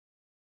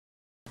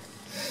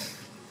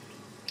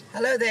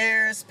Hello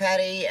there, it's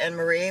Patty and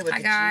Marie with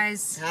Hi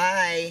guys.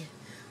 Hi.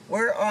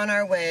 We're on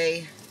our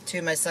way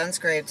to my son's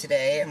grave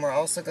today, and we're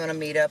also going to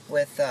meet up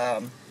with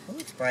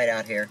it's bright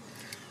out here.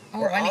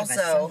 Oh, I need my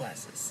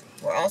sunglasses.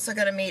 We're also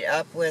going to meet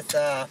up with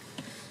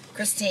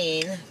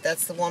Christine.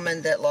 That's the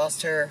woman that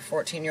lost her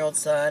 14-year-old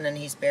son, and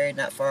he's buried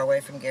not far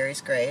away from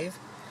Gary's grave.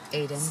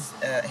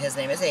 Ayden. His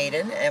name is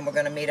Ayden, and we're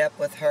going to meet up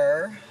with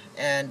her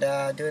and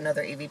do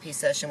another EVP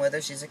session with her.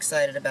 She's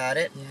excited about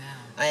it. Yeah.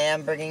 I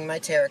am bringing my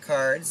tarot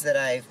cards that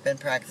I've been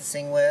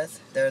practicing with.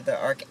 They're the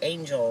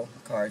Archangel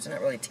cards. They're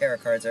not really tarot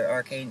cards, they're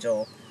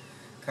Archangel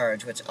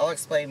cards, which I'll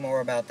explain more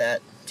about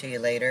that to you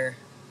later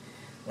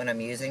when I'm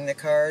using the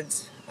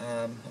cards.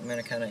 I'm going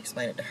to kind of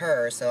explain it to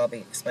her, so I'll be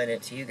explaining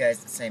it to you guys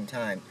at the same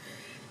time.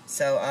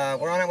 So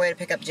we're on our way to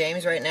pick up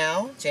James right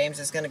now. James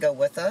is going to go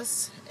with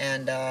us,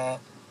 and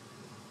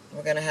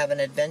we're going to have an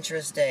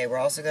adventurous day. We're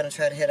also going to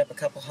try to hit up a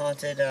couple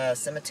haunted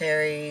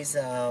cemeteries,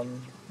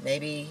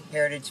 maybe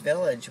Heritage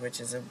Village, which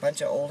is a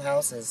bunch of old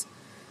houses.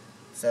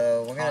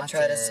 So we're going to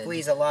try to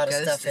squeeze a lot of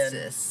stuff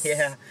in.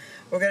 Yeah,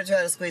 we're going to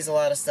try to squeeze a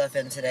lot of stuff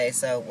in today.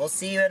 So we'll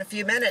see you in a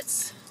few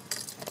minutes.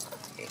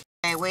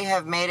 Okay, we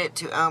have made it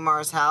to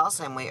Omar's house,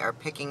 and we are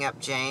picking up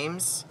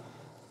James.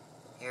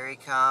 Here he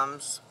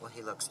comes. Well,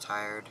 he looks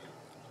tired.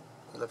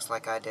 He looks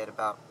like I did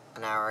about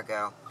an hour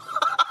ago.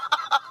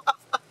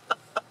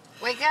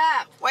 Wake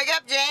up! Wake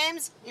up,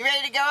 James! You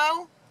ready to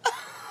go?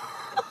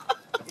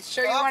 You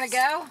sure you want to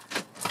go?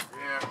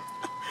 Yeah.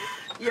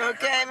 You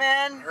okay,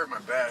 man? I hurt my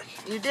back.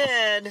 You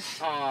did.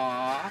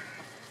 Aww.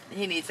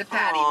 He needs a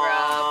patty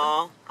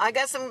Aww. rub. I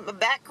got some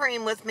back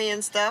cream with me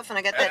and stuff, and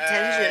I got that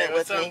tinge unit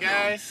with me. What's up,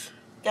 guys?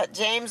 Got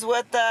James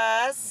with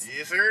us.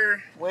 Yes,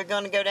 sir. We're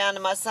going to go down to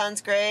my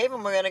son's grave,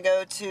 and we're going to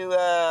go to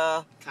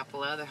a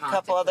couple other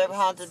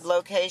haunted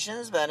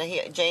locations. But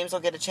James will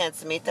get a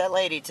chance to meet that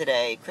lady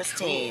today,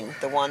 Christine,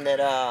 Cool. the one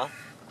that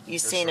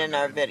you've seen in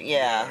our video.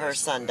 Yeah, her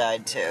son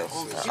died too.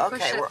 So,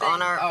 okay, we're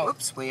on our.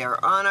 Oops, we are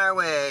on our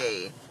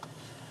way.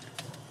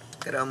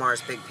 Look at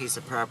Omar's big piece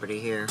of property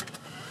here.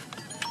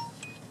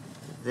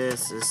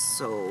 This is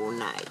so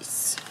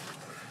nice.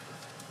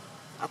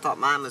 I thought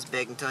mine was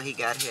big until he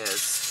got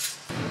his.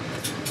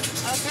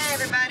 Okay,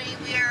 everybody,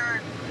 we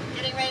are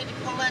getting ready to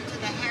pull into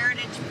the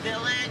Heritage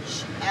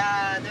Village.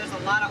 There's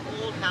a lot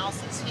of old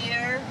houses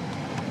here.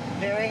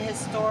 Very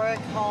historic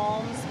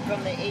homes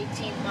from the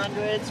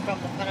 1800s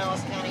from the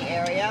Pinellas County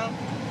area.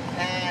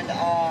 And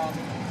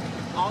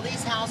all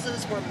these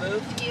houses were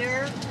moved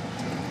here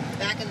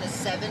back in the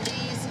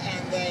 70s,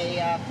 and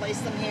they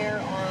placed them here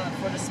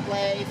for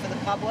display for the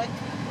public.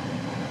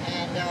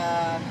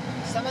 And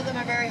some of them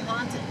are very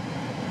haunted.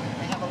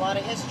 They have a lot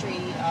of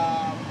history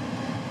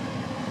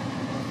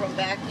from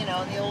back, you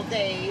know, in the old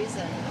days,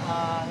 and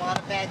a lot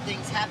of bad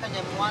things happened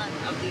in one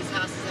of these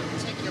houses in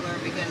particular,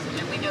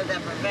 and we know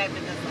that for a fact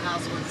because the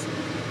house was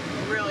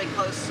really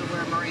close to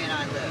where Marie and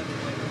I lived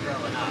when we were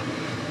growing up.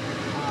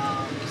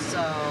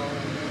 So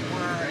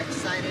we're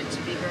excited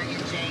to be bringing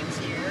James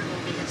here. It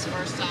will be his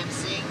first time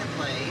seeing the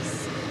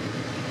place.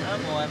 Oh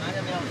boy, am I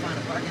going to be able to find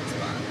a parking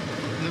spot?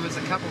 There was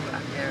a couple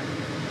back there.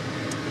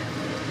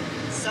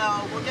 So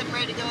we're getting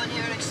ready to go in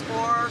here and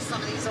explore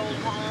some of these old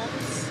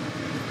homes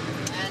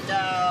and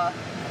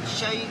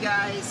show you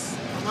guys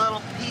a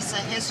little piece of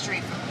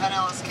history from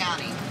Pinellas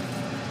County.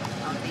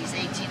 Of these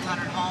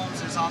 1800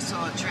 homes, there's also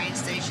a train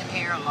station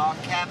here, a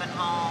log cabin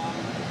home.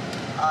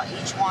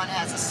 Each one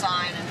has a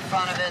sign in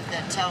front of it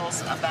that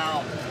tells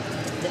about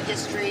the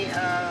history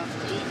of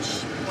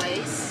each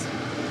place.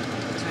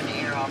 Turn the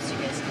air off so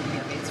you guys can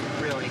hear me. It's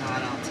really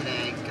hot out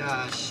today.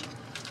 Gosh.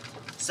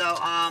 So,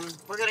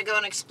 we're going to go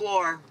and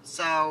explore.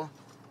 So, I'm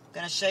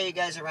going to show you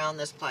guys around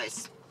this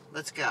place.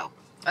 Let's go.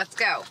 Let's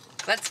go.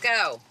 Let's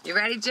go. You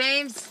ready,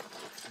 James?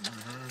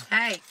 Mm-hmm.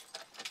 Hey.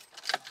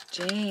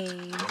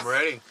 James. I'm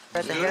ready. We're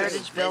at the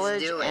Heritage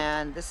Village,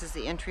 and this is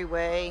the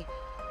entryway,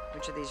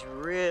 which are these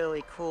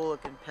really cool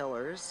looking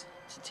pillars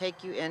to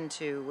take you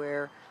into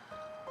where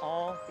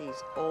all these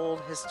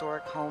old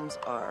historic homes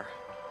are.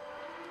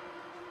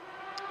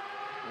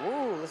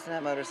 Ooh, listen to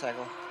that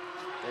motorcycle.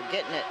 They're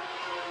getting it.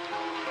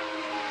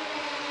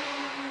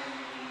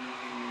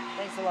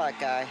 Thanks a lot,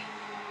 guy.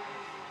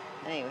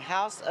 Anyway,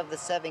 House of the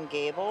Seven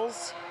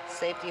Gables,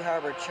 Safety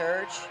Harbor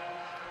Church,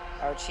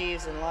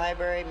 archives and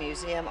library,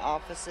 museum,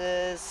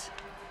 offices.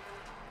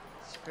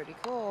 It's pretty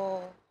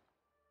cool.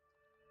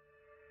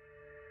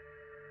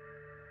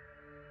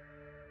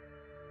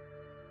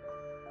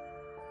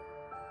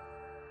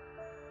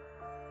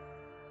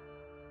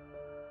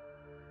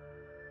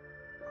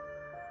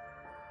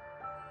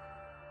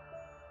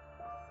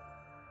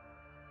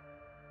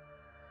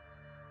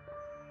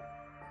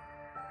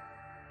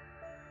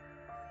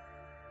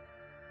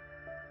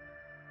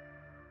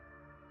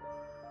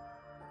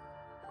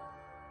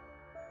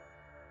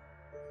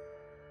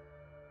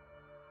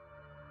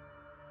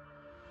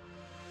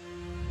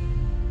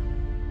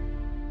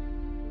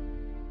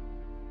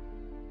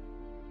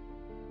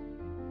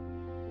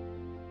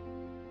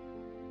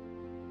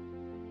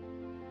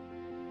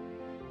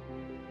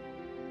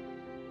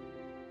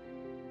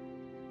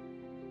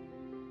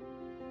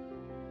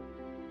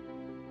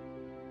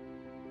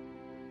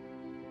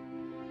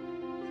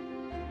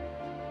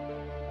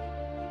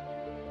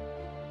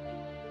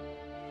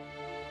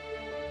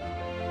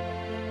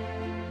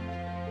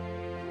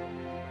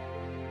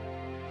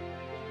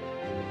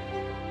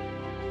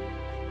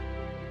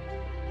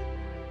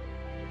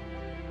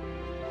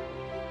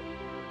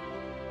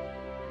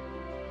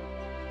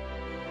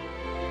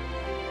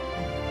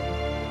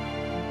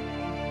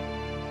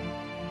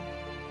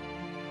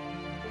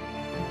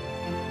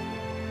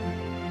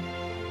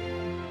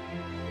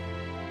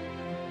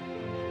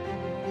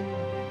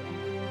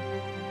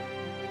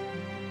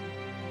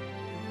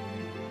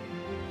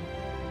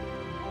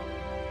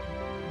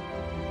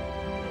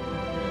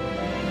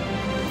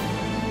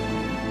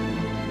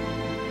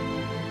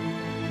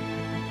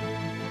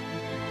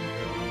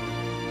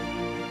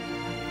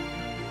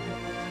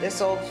 This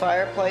old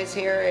fireplace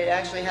here, it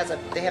actually has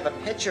they have a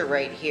picture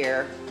right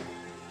here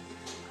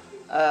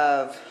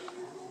of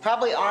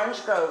probably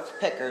orange grove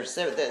pickers,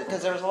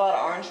 because there was a lot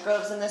of orange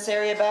groves in this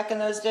area back in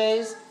those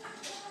days,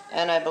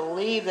 and I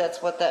believe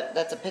that's what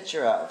that's a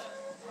picture of.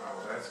 Wow,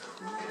 that's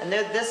cool. And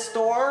this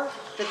store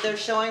that they're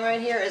showing right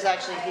here is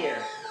actually here.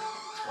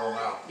 Oh,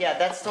 wow. Yeah,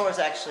 that store is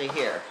actually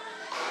here.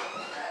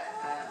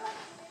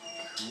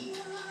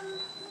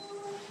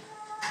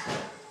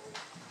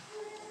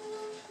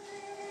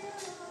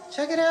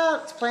 Check it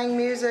out, it's playing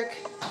music.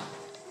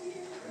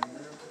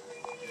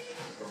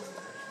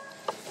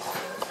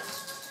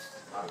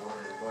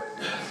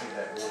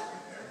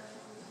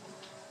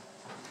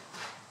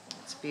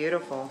 It's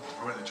beautiful.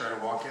 I went to try to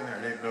walk in there,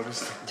 I didn't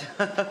notice it.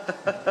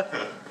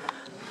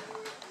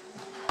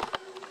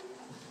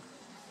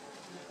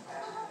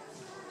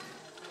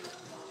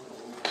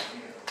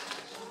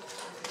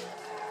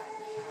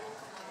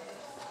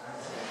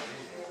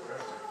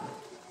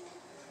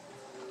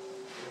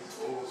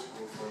 Old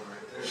school phone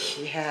right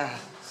there. Yeah,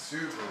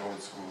 Super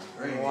old school.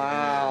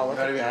 Wow, look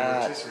Not at even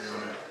that. a rotisserie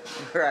on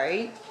it.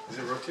 right? Is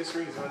it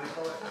rotisserie? Is that what they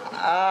call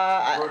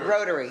it?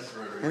 Rotary.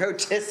 Rotary.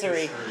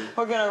 Rotisserie.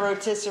 We're gonna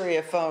rotisserie a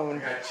I phone.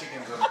 got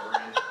chickens on the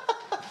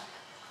brain.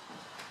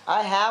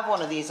 I have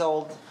one of these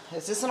old,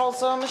 is this an old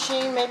sewing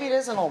machine? Maybe it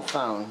is an old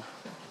phone.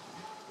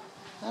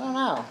 I don't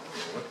know.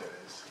 What that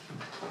is?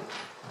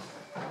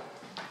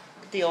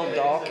 The old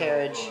doll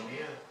carriage.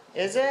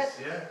 Is it?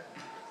 Yeah.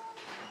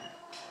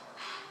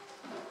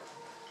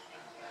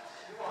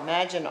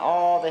 Imagine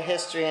all the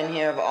history in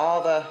here of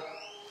all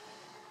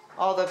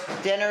the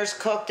dinners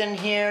cooked in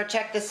here.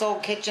 Check this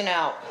old kitchen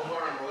out.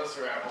 Omar and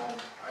Melissa are at home.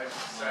 I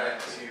decided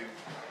to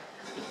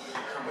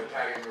come with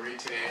Patty and Marie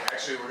today.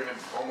 Actually,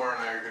 Omar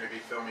and I are gonna be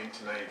filming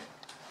tonight.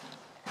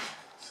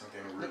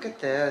 Something really Look at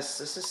this.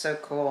 This is so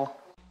cool.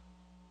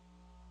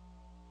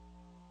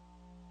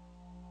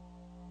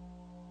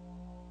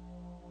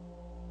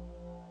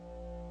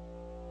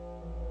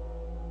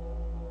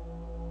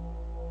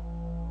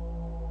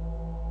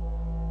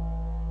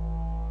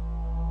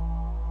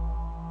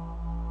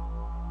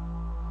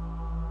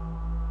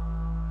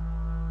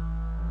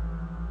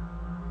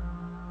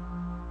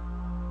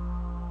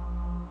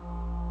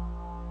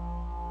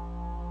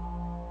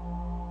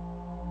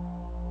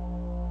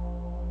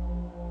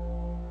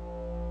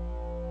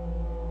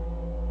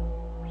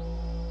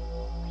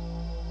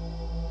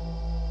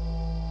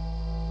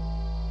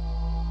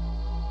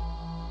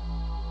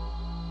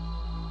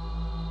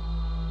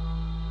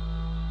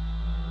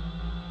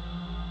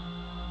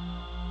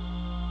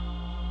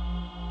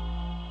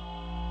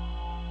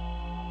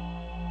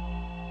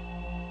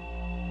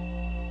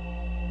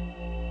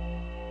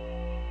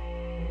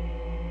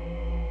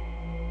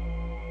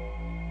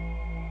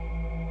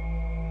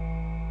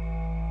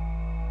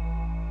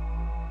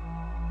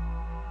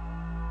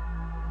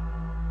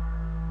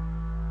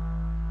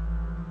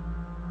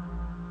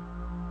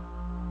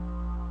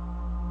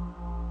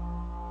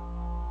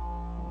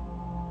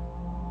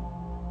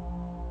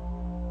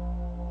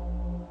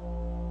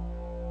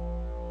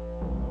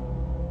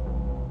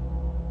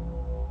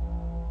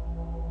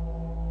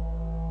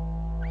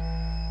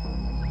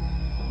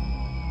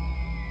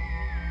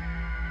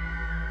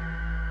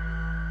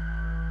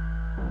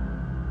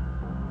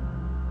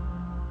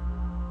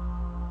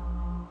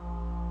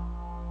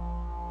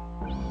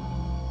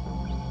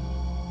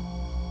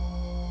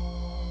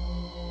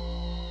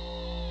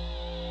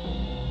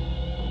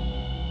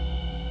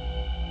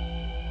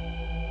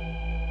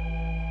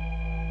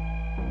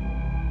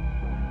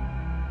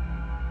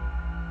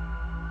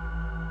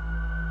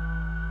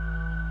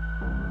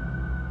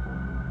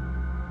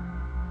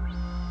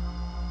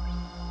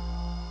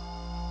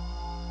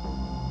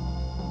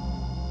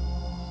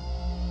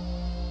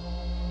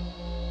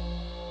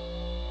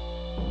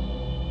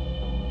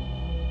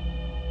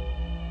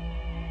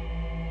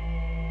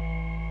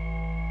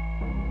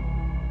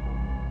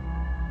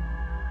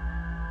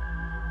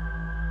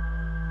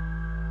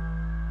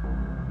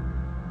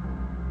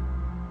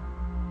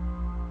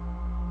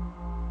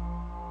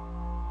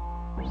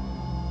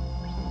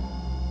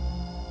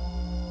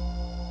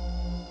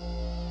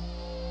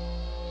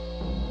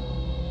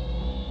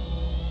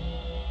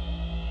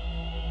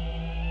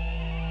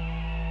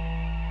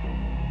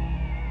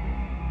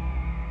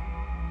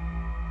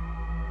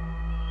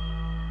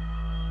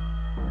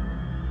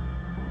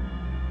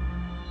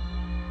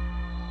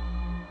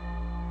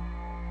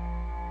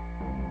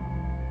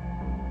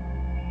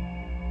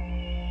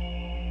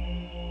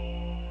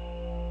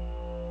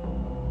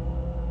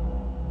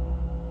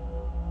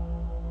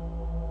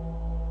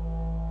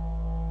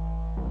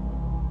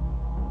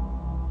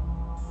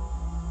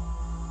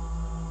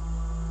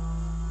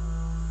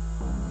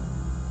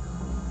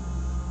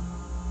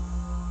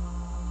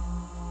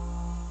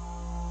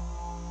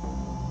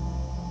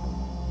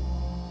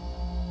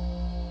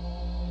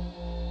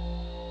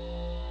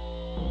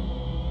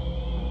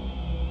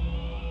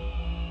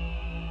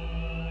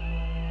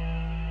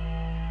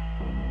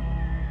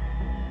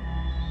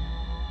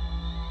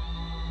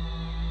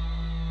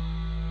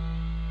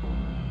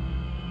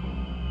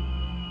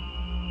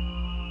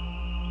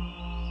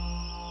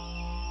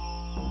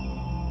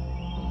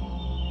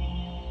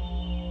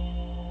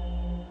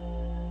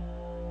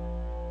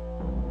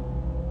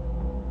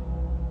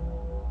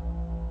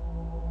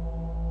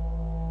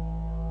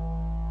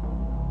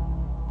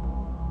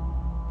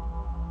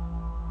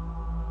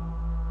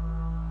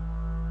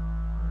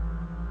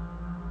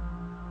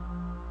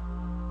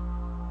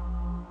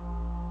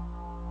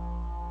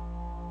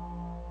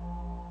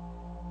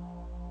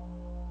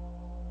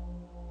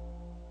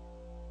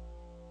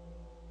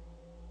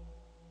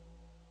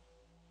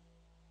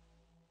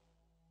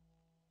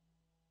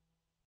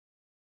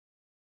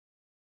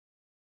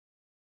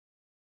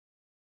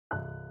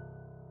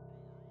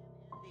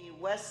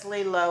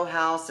 Wesley Lowe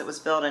house that was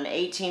built in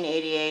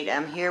 1888.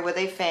 I'm here with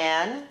a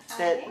fan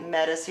that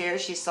met us here.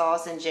 She saw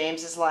us in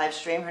James's live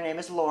stream. Her name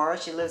is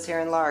Laura. She lives here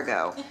in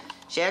Largo.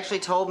 She actually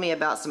told me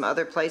about some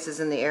other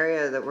places in the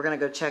area that we're going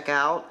to go check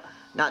out.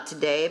 Not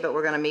today, but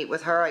we're going to meet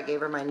with her. I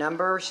gave her my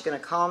number. She's going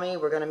to call me.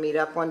 We're going to meet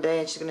up one day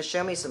and she's going to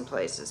show me some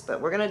places.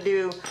 But we're going to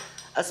do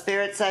a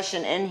spirit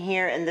session in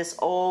here in this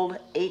old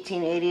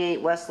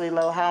 1888 Wesley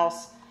Lowe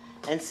house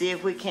and see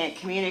if we can't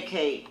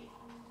communicate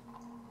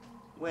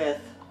with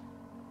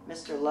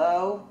Mr.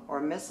 Lowe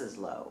or Mrs.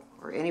 Lowe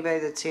or anybody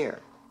that's here.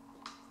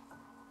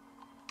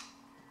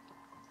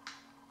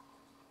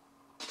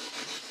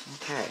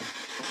 Okay.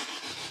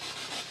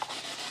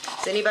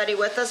 Is anybody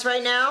with us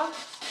right now?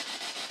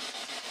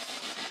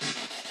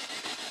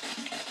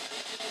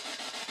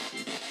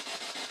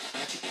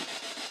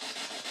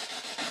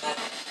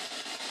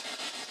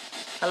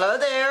 Hello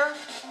there.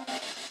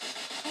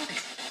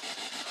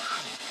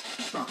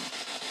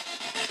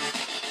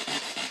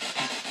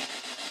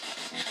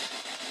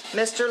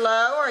 Mr.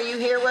 Lowe, are you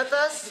here with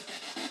us?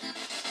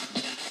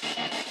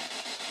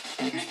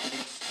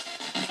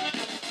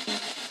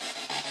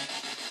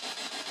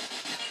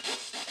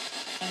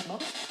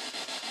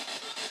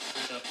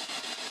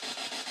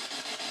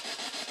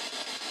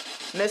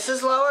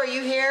 Mrs. Lowe, are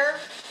you here?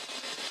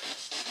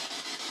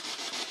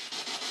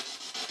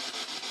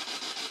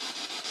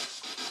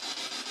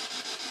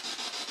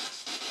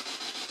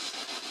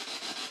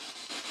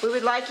 We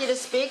would like you to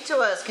speak to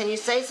us. Can you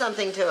say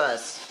something to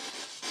us?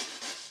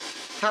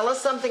 Tell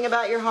us something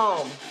about your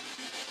home.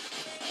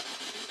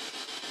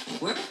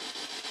 Where?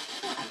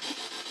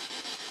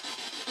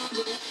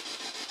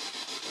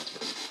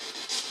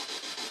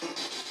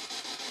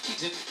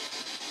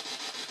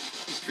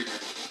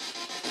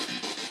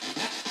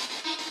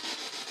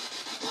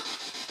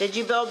 Did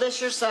you build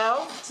this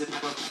yourself?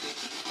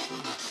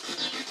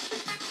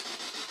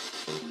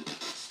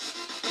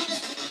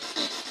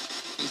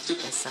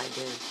 Yes, I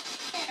did.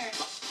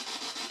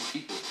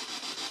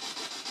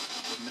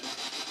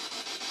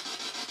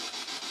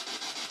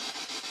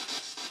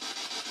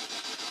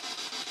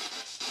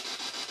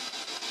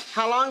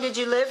 How long did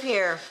you live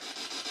here?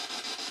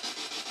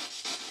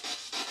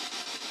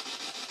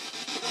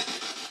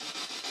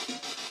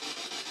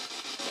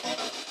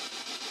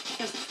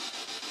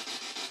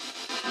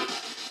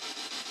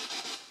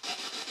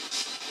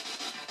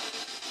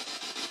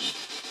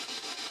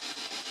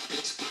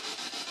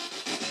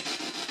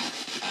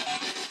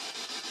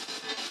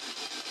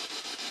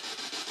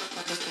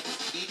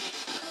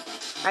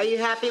 Are you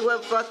happy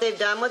with what they've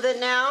done with it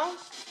now?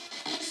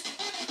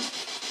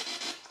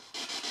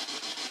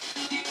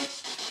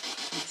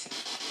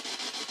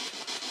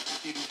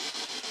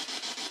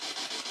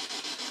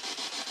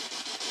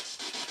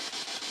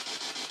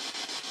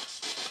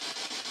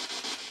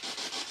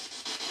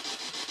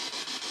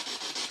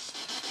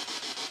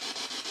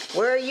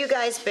 Where are you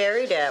guys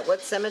buried at?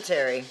 What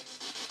cemetery?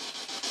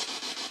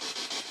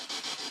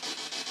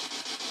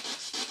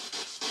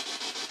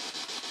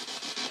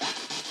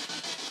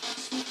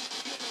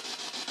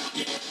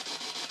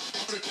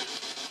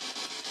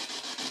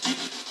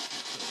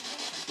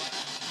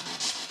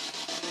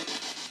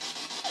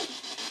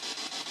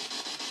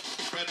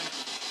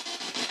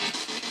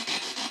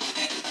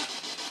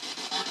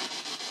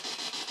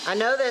 I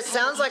know that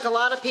sounds like a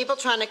lot of people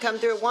trying to come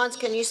through at once.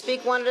 Can you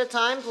speak one at a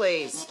time,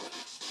 please?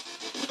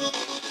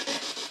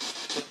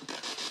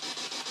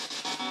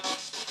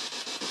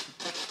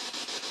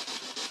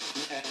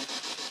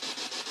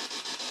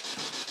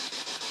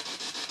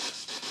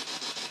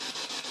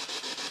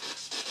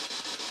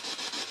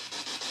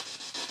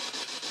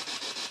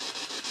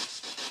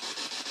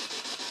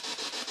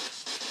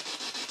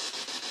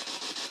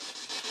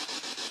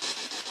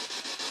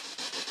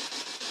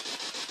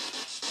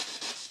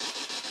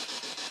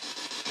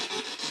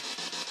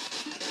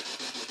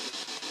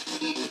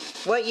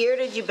 What year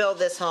did you build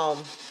this home?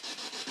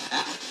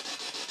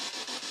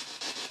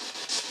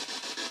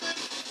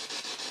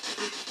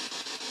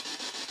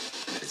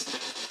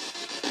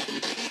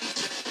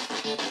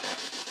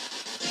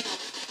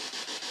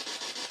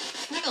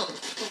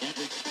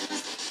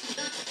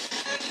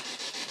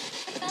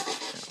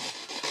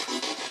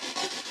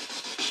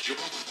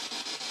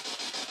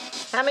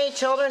 How many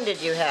children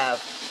did you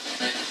have?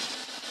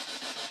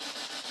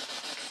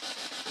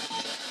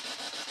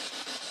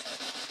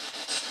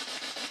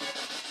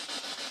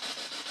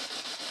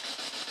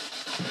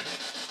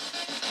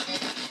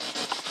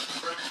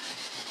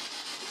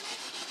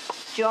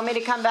 Do you want me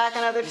to come back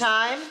another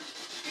time?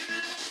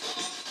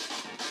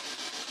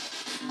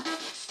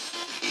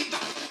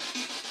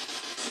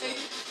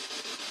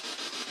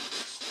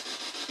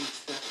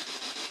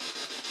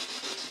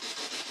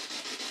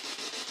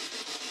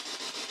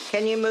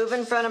 Can you move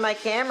in front of my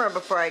camera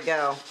before I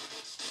go?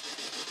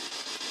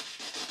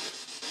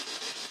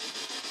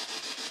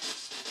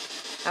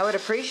 I would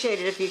appreciate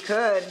it if you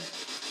could.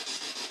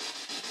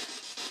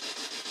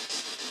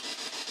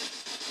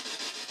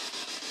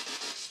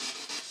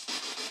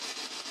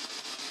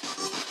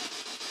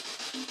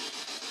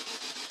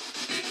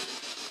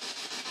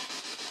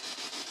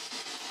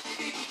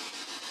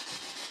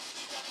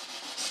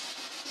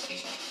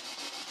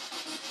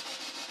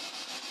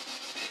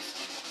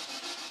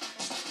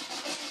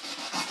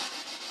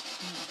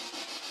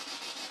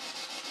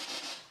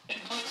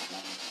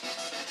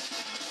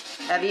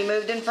 Have you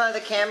moved in front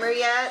of the camera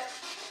yet?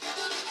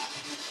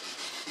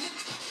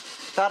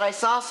 Thought I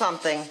saw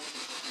something.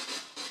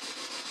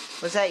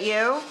 Was that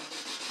you?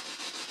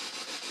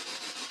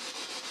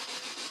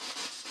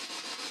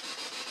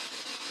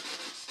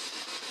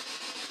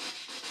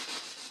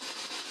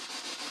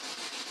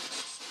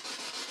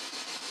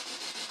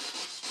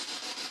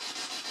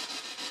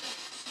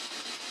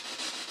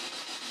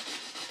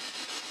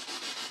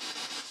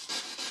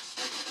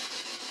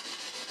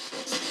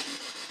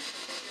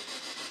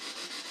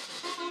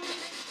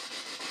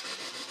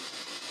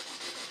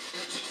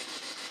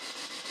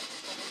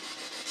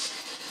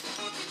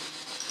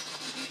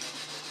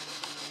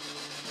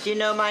 Do you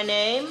know my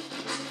name?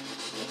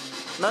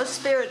 Most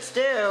spirits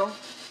do.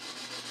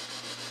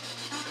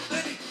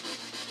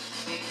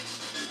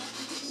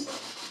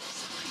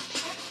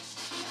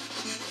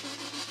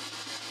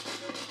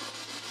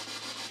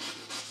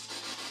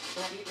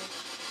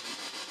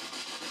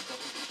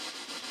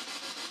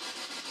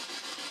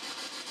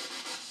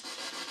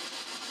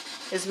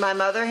 Is my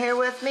mother here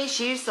with me?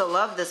 She used to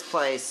love this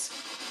place.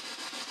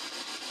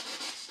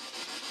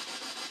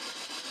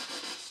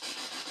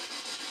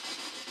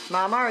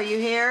 Mama, are you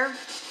here?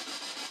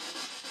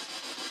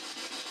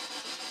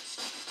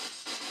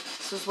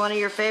 This was one of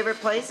your favorite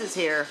places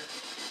here.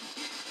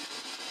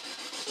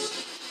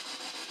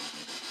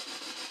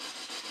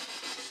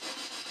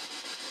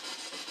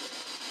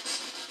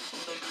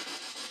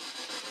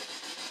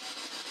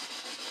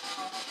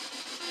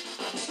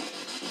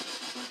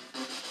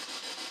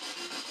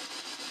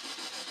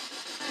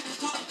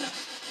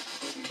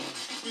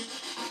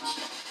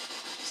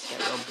 Just got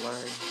real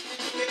blurred.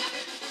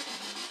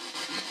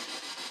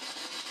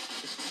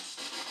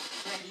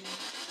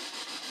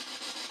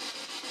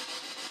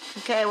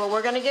 Okay, well,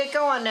 we're going to get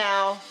going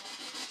now.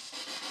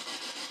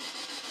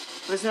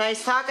 It was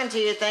nice talking to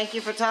you. Thank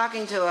you for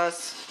talking to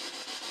us.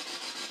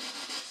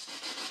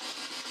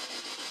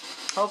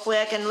 Hopefully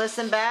I can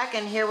listen back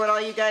and hear what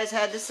all you guys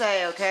had to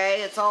say,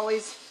 okay? It's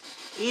always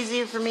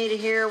easier for me to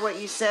hear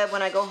what you said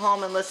when I go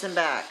home and listen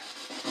back.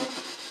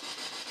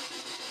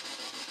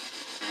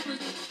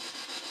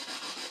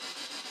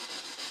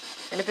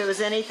 And if it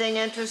was anything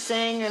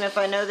interesting, and if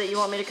I know that you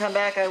want me to come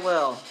back, I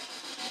will.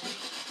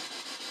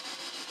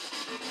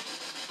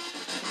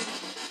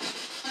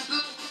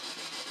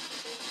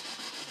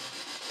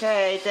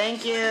 Okay,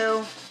 thank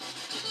you.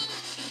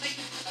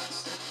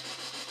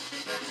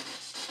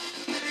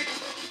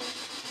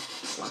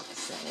 What to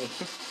say?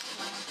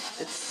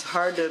 It's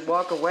hard to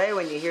walk away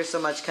when you hear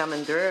so much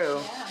coming through.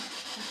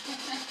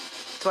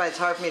 That's why it's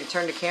hard for me to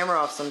turn the camera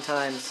off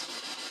sometimes.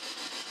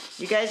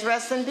 You guys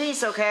rest in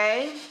peace,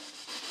 okay?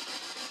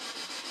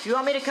 If you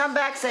want me to come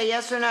back, say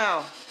yes or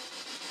no.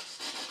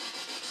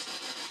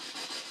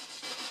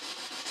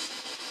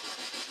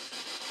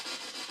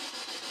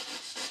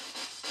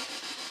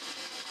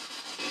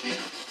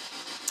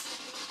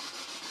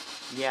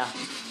 Yeah.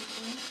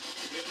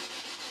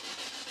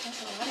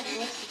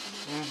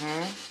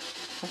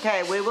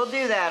 Okay, we will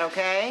do that,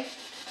 okay?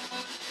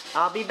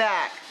 I'll be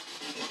back.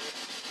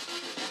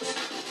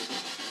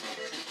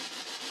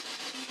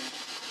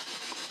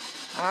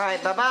 All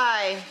right,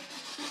 bye-bye.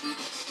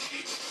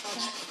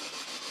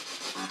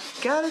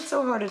 God, it's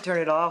so hard to turn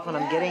it off when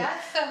I'm getting...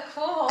 That's so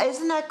cool.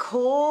 Isn't that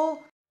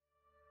cool?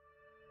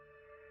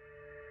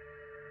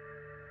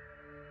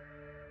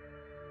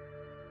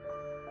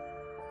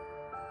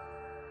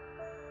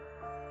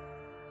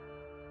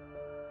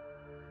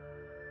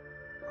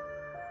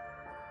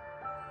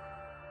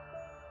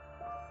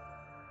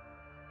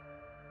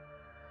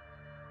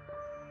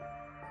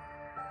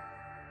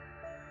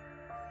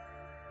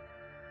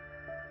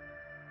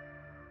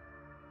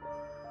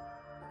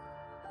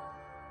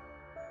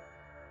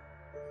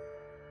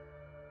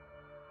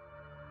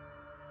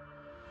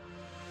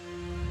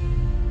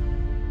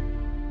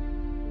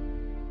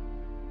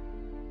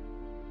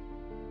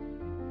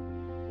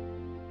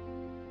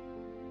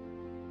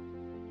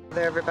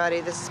 Hello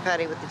everybody, this is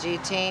Patty with the G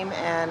Team,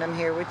 and I'm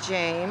here with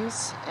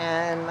James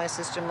and my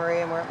sister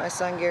Maria, and we're at my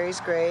son Gary's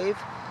grave.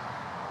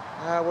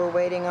 We're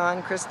waiting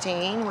on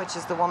Christine, which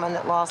is the woman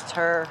that lost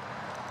her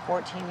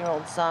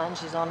 14-year-old son.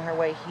 She's on her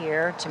way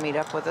here to meet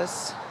up with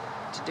us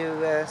to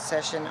do a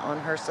session on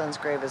her son's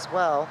grave as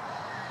well.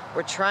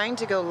 We're trying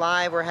to go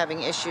live. We're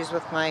having issues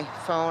with my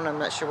phone. I'm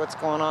not sure what's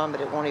going on, but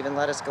it won't even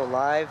let us go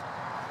live.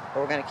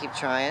 But we're going to keep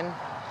trying.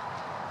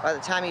 By the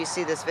time you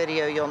see this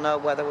video, you'll know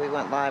whether we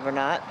went live or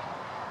not.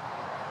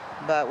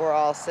 But we're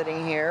all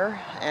sitting here,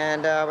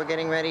 and we're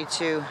getting ready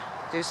to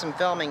do some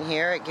filming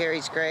here at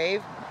Gary's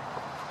grave.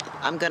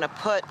 I'm gonna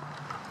put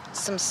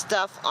some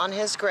stuff on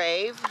his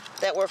grave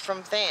that were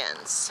from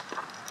fans.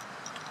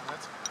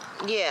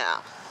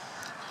 Yeah.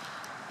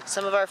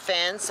 Some of our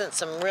fans sent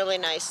some really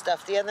nice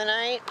stuff the other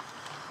night,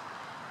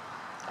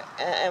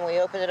 and we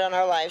opened it on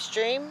our live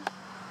stream.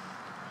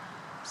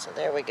 So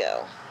there we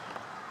go.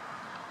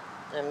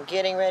 I'm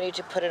getting ready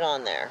to put it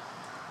on there.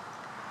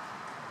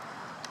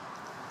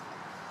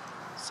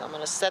 So I'm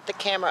going to set the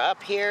camera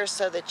up here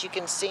so that you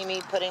can see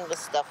me putting the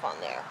stuff on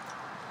there.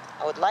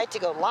 I would like to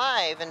go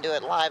live and do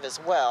it live as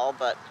well,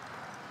 but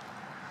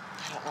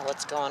I I don't know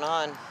what's going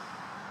on.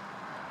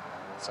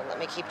 So let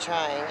me keep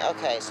trying.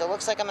 Okay, so it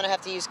looks like I'm going to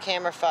have to use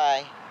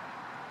Camera-Fi.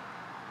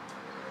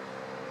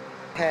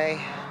 Okay.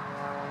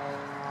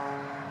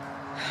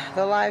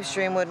 The live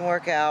stream wouldn't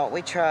work out.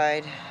 We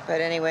tried.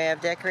 But anyway,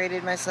 I've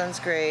decorated my son's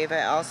grave.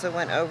 I also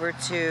went over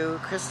to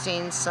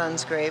Christine's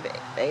son's grave,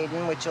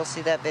 Ayden, which you'll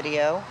see that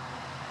video.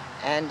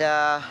 And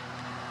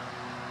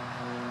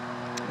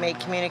made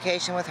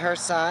communication with her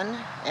son.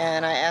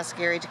 And I asked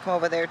Gary to come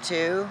over there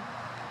too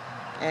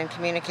and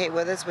communicate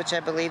with us, which I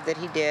believe that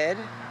he did.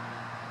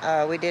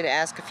 We did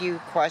ask a few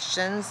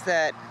questions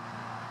that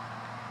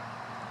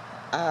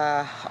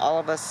all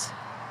of us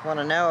want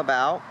to know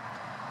about.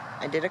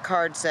 I did a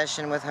card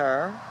session with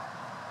her,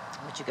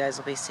 which you guys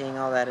will be seeing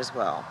all that as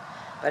well.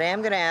 But I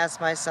am going to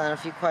ask my son a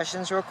few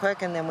questions real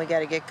quick, and then we got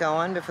to get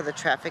going before the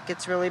traffic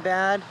gets really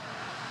bad.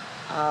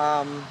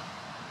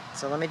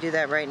 So let me do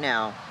that right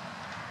now.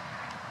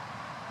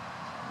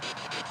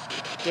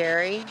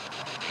 Gary,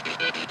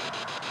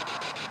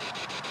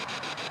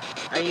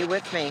 are you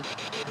with me?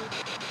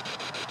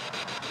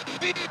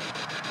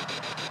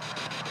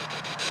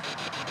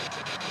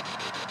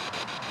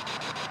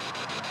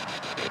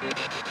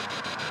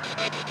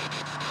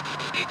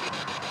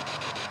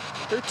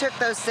 Who took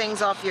those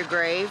things off your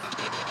grave?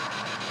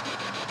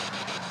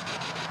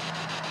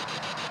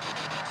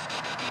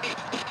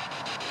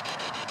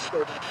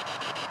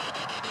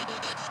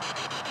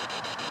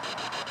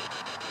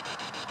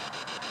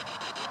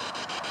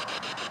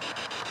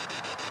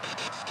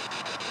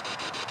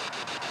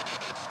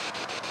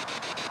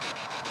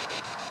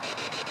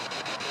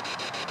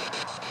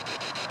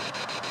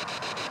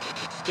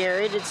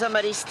 Gary, did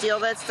somebody steal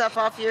that stuff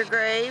off your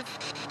grave?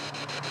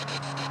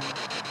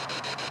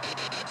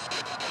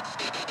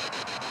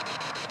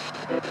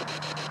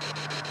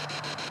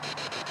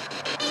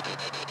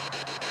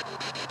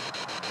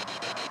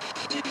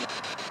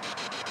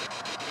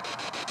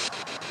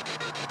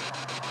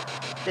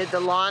 Did the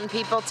lawn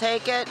people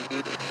take it?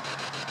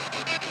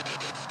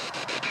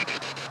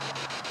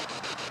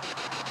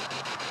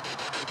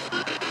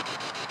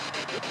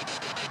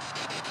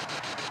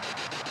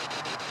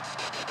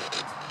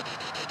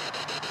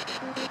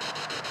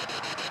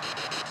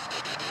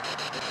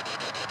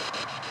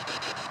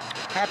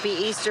 Happy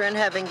Easter in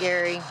heaven,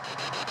 Gary.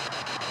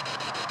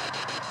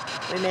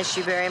 We miss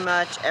you very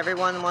much.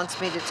 Everyone wants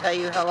me to tell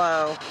you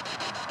hello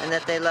and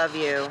that they love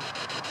you,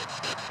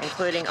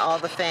 including all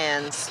the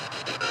fans.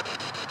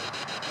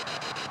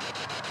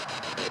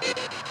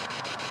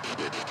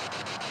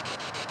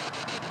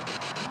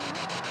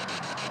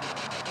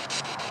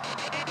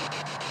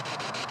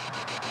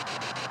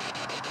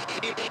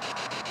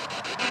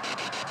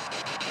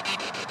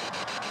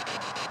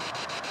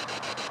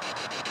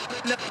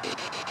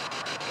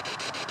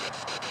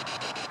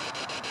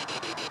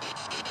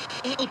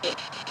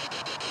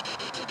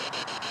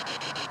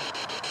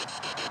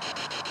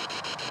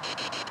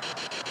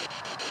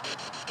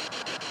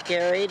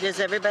 Gary, does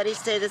everybody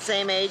stay the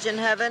same age in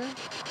heaven?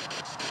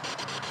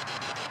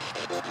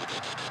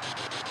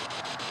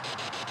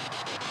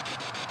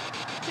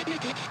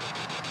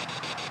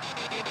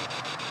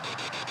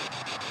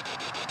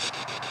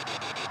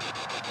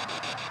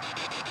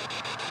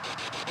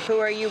 Who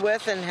are you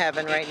with in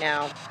heaven right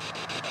now?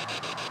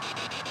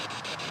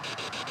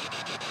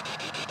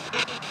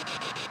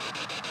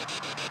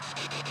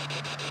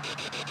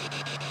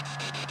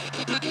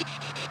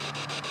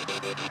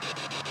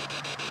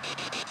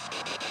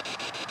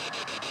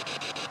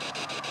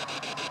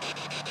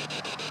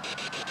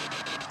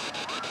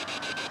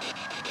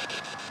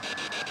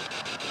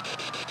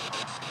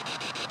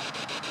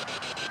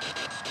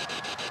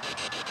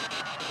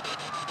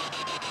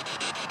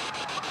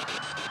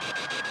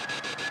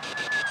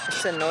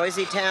 It's a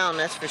noisy town,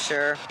 that's for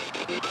sure.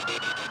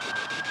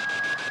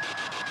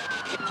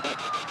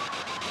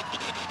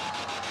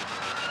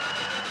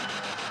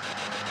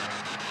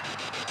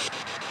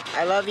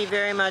 I love you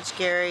very much,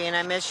 Gary, and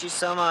I miss you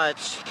so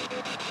much.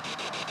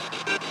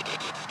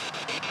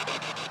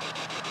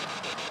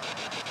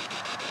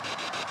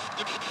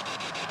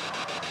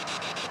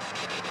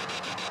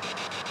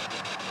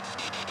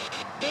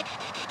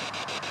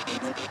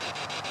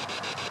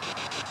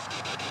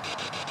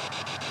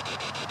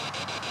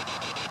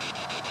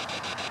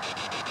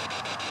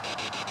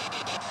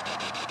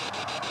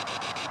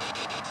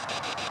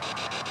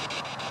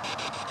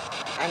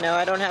 I know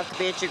I don't have to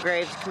be at your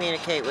grave to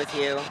communicate with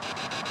you.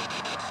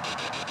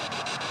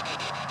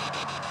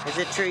 Is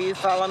it true you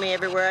follow me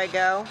everywhere I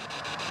go?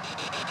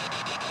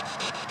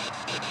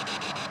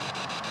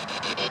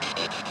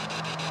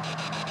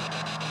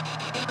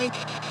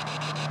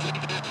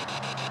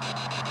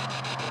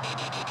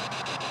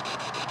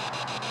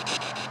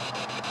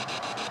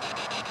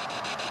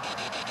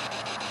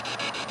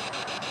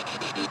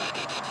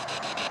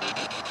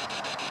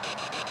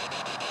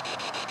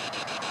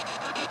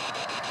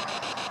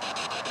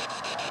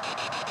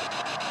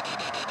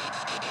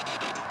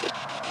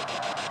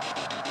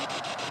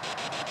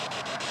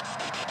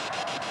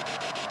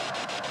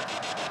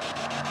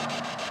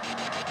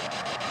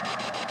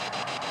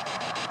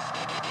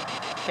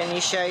 Can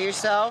you show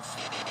yourself?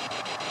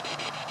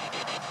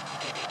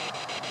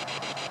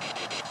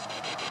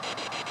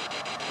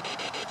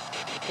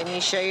 Can you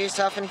show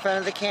yourself in front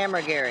of the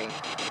camera, Gary?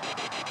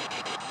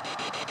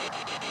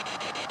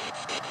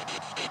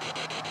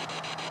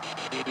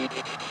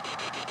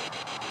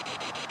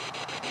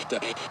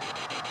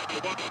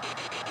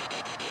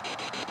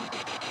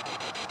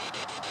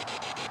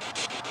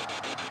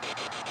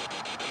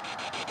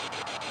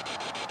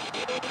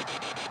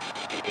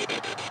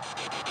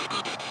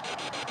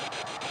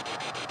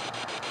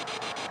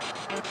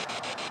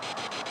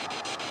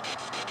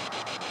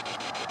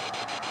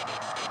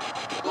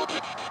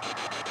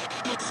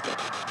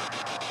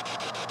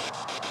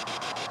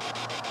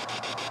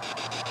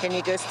 Can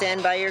you go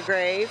stand by your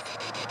grave?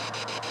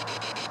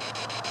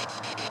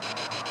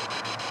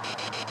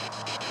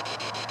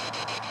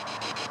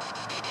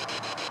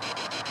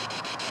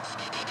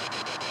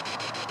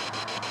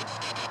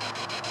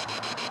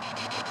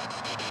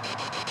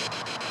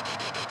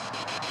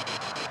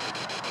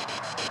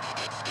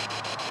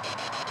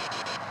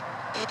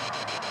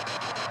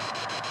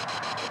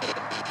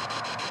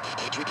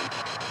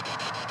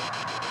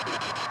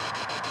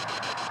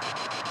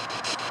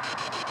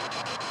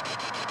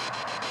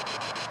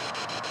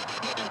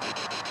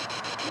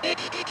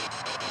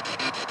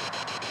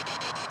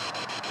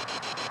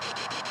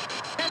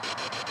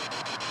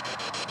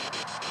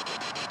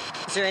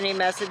 Is there any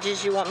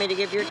messages you want me to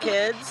give your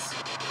kids?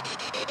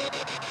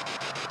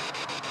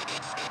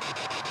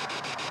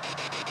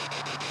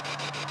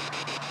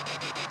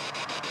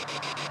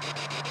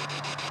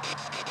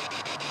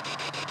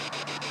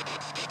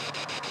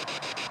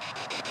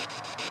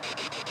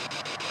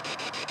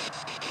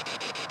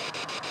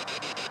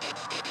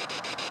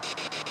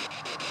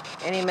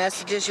 Any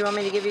messages you want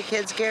me to give your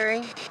kids,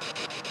 Gary?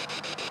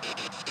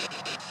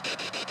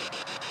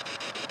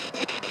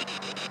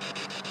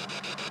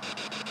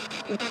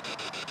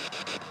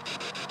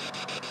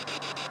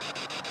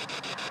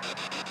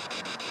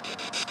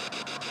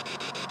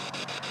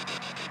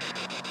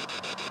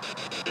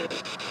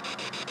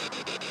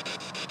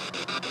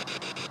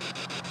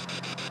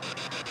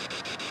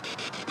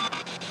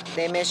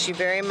 They miss you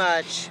very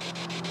much.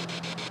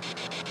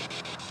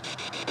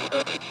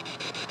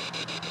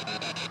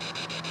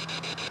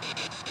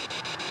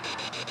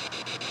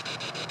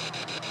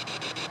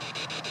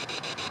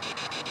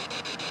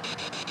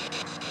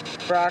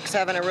 Brock's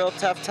having a real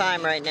tough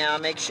time right now.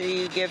 Make sure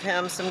you give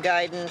him some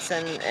guidance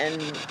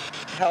and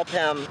help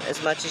him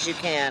as much as you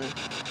can.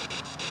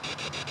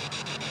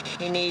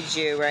 He needs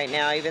you right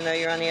now, even though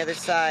you're on the other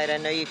side. I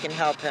know you can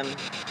help him.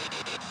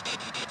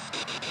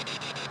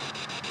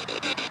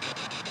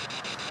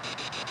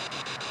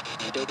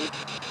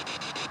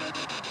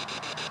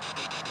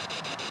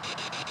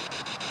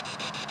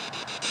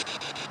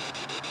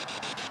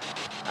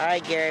 All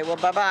right, Gary. Well,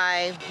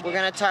 bye-bye. We're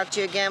going to talk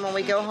to you again when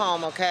we go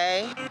home,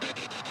 okay?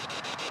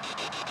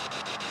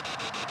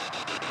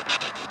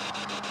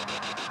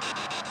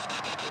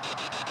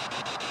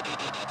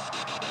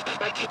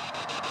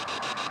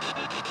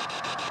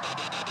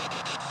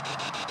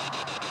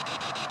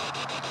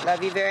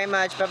 Love you very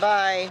much.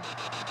 Bye-bye.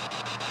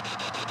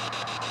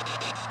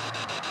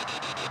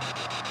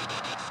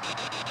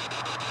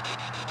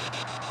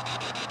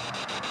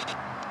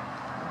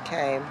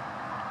 Okay.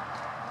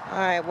 All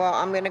right, well,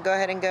 I'm going to go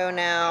ahead and go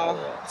now.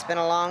 It's been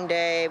a long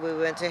day. We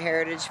went to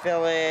Heritage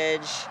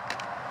Village.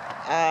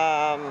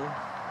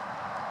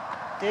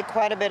 Did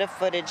quite a bit of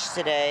footage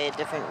today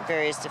at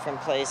various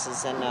different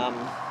places. And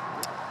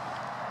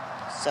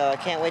so I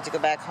can't wait to go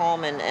back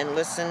home and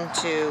listen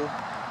to...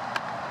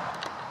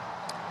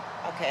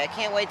 Okay, I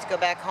can't wait to go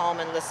back home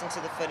and listen to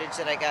the footage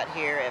that I got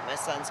here at my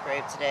son's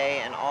grave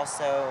today and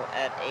also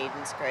at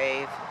Ayden's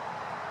grave.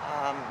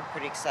 I'm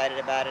pretty excited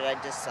about it.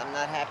 I'm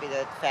not happy with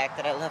the fact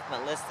that I left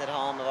my list at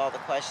home of all the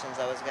questions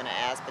I was going to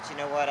ask, but you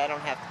know what? I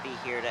don't have to be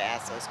here to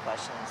ask those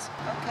questions.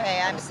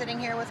 Okay, I'm sitting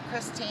here with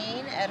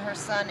Christine at her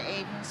son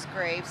Ayden's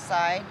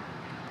graveside.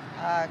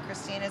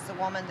 Christine is the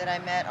woman that I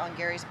met on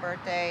Gary's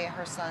birthday.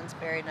 Her son's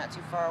buried not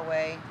too far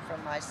away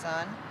from my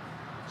son.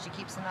 She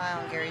keeps an eye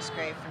on Gary's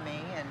grave for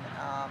me, and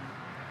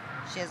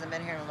she hasn't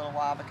been here in a little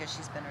while because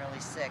she's been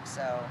really sick,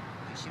 so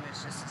she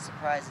was just as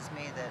surprised as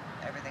me that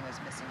everything was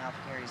missing off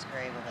Gary's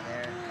grave over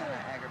there. It kind of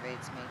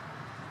aggravates me.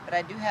 But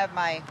I do have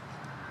my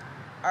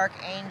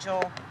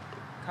Archangel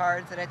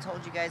cards that I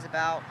told you guys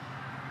about,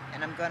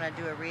 and I'm going to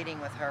do a reading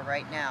with her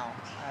right now.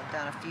 I've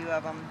done a few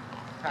of them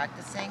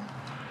practicing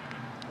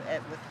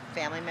with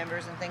family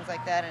members and things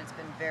like that, and it's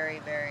been very,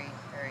 very,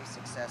 very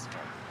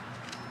successful.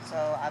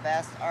 So I've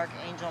asked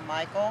Archangel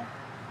Michael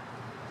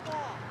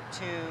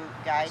to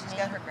guide me. She's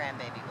got her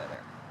grandbaby with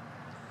her.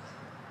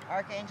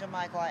 Archangel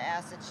Michael, I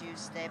ask that you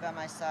stay by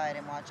my side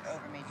and watch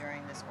over me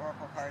during this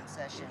oracle card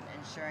session,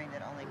 ensuring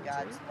that only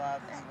God's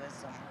love and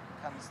wisdom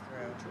comes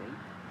through.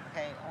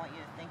 Okay, I want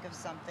you to think of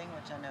something,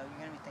 which I know you're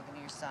going to be thinking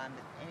of your son,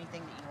 but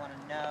anything that you want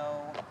to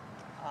know,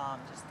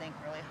 just think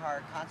really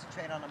hard.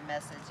 Concentrate on a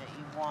message that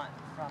you want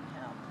from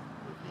him.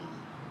 Okay.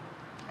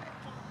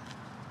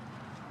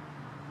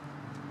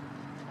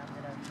 And I'm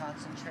going to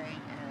concentrate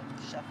and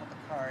shuffle the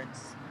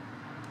cards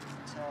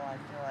until I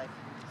feel like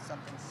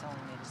something's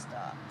telling me to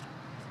stop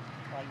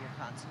while you're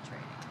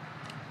concentrating.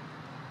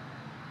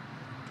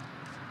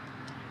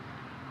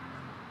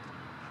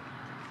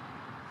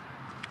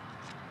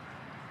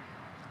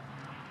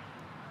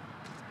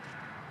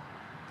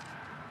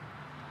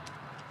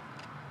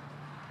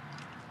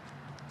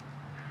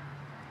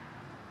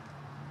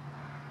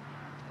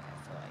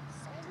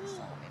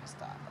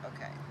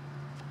 Okay.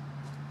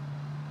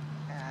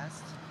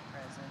 Past,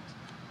 present,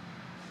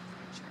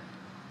 future.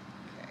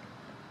 Okay.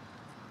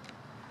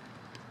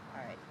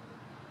 Alright.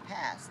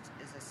 Past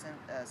is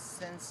a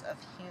sense of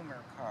humor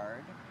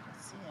card.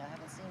 Let's see, I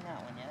haven't seen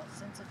that one yet.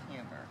 Sense of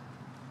humor.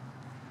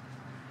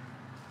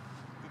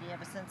 Did he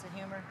have a sense of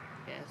humor?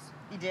 Yes.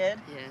 He did?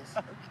 Yes.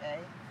 Okay.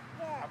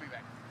 I'll be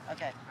back.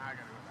 Okay. I gotta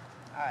go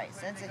back. Alright,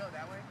 sense of... go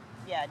that way?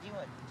 Yeah, do you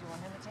want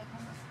him to take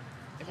him?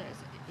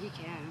 He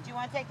can. Do you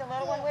want to take the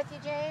little one with you,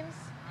 James?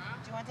 Huh?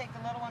 Do you want to take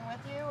the little one with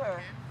you,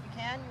 or you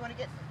can? You want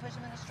to push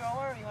him in the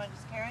stroller, or you want to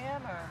just carry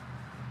him, or?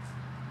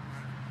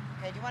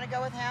 Okay, do you want to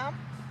go with him?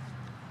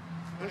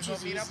 Which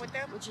is meet up with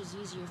them? Which is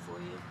easier for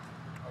you?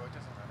 Oh, it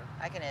doesn't matter.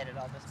 I can edit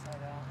all this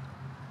part out.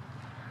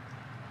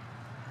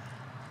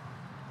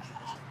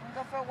 Want to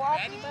go for a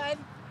walk, bud?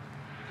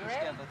 He's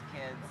good with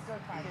kids.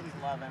 Kids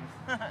love him.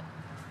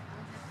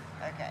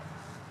 Okay.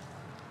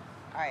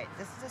 All right,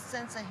 this is a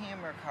sense of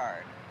humor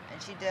card.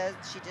 And she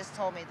just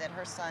told me that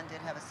her son did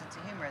have a sense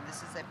of humor, and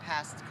this is a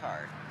past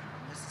card.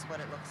 This is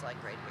what it looks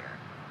like right here.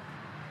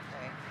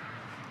 Okay.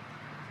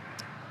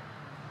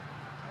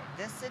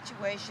 This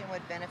situation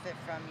would benefit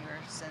from your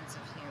sense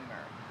of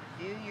humor.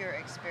 View your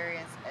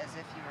experience as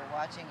if you were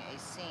watching a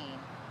scene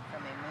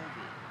from a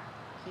movie,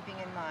 keeping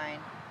in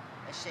mind,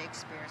 as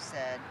Shakespeare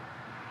said,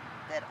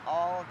 that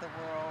all of the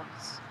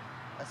world's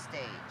a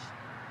stage.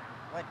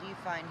 What do you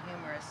find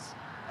humorous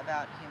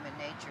about human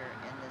nature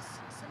in this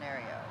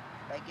scenario?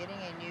 By getting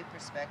a new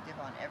perspective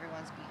on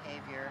everyone's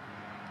behavior,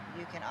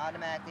 you can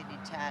automatically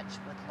detach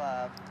with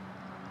love.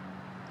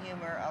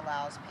 Humor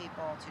allows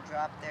people to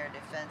drop their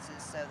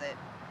defenses so that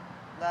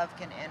love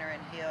can enter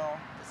and heal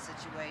the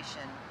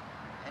situation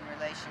and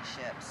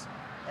relationships.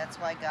 That's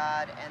why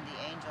God and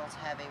the angels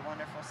have a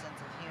wonderful sense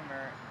of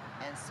humor,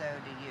 and so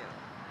do you.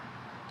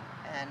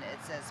 And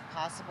it says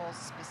possible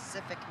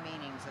specific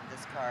meanings of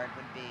this card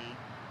would be: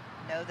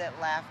 know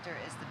that laughter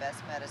is the best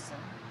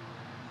medicine.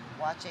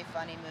 Watch a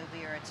funny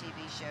movie or a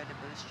TV show to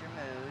boost your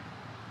mood.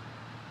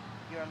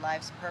 Your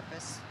life's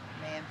purpose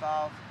may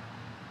involve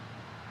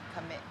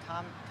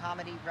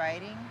comedy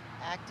writing,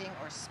 acting,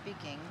 or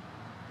speaking.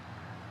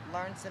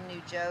 Learn some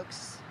new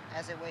jokes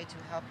as a way to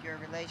help your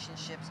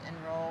relationships.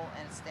 Enroll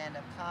in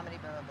stand-up comedy,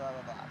 blah, blah,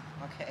 blah, blah,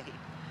 blah. Okay.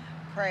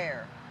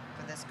 Prayer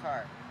for this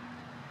card.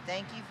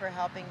 Thank you for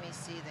helping me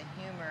see the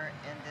humor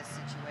in this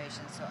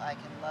situation so I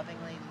can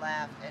lovingly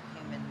laugh at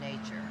human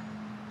nature.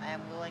 I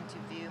am willing to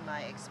view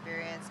my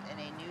experience in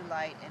a new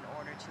light in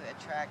order to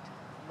attract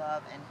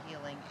love and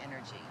healing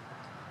energy.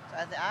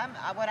 So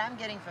what I'm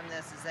getting from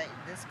this is that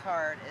this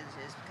card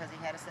is because he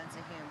had a sense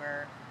of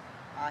humor.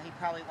 He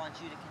probably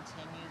wants you to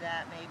continue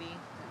that, maybe.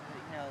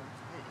 You know,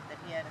 that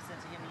he had a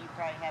sense of humor. You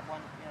probably had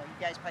one, you know, you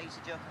guys probably used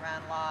to joke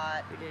around a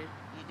lot. We did.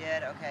 You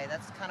did? Okay,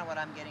 that's kind of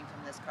what I'm getting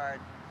from this card.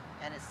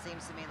 And it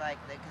seems to me like,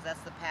 because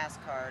that's the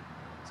past card,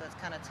 so it's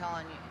kind of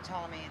telling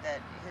me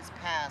that his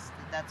past,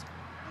 that's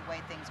the way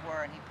things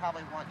were, and he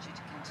probably wants you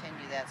to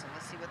continue that. So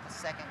let's see what the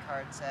second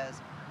card says.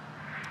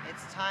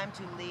 It's time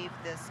to leave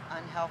this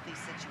unhealthy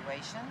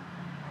situation.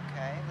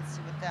 Okay, let's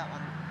see what that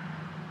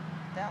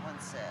one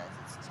says.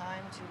 It's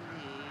time to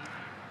leave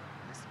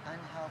this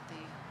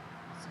unhealthy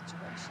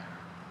situation.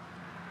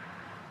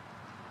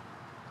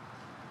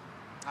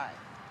 All right.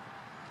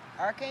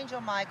 Archangel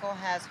Michael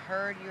has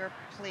heard your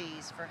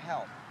pleas for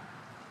help,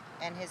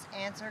 and his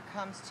answer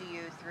comes to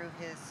you through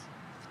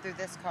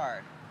this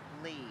card.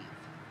 Leave.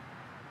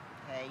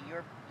 Okay,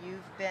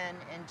 you've been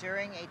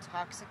enduring a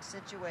toxic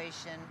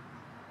situation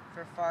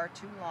for far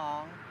too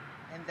long,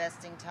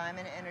 investing time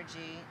and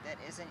energy that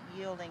isn't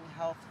yielding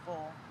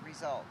healthful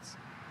results.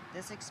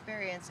 This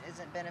experience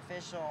isn't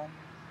beneficial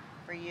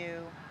for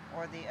you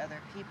or the other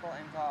people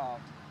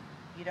involved.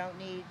 You don't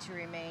need to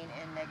remain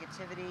in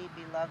negativity,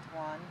 beloved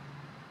one.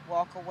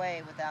 Walk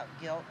away without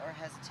guilt or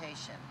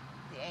hesitation.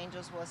 The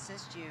angels will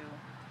assist you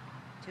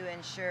to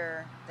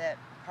ensure that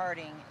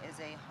parting is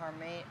a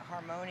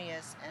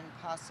harmonious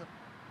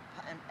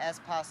as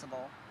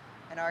possible.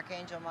 And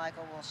Archangel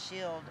Michael will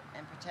shield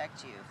and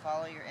protect you.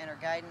 Follow your inner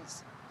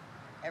guidance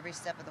every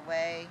step of the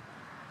way,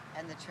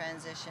 and the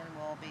transition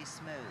will be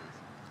smooth.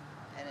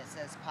 And it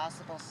says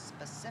possible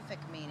specific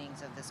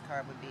meanings of this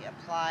card would be: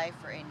 apply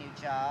for a new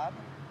job,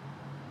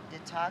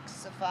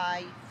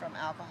 detoxify from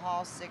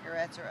alcohol,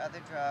 cigarettes, or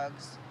other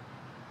drugs,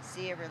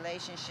 see a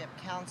relationship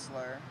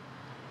counselor,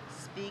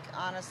 speak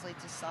honestly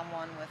to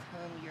someone with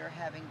whom you're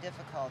having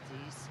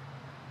difficulties,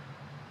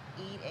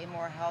 eat a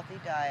more healthy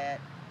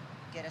diet,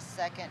 get a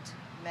second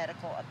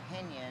medical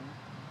opinion,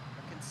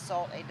 or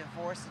consult a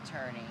divorce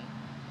attorney,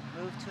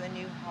 move to a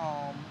new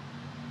home,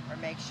 or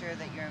make sure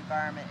that your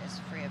environment is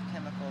free of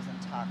chemicals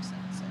and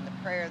toxins. And the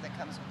prayer that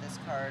comes with this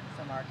card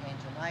from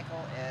Archangel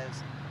Michael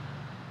is: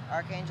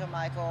 Archangel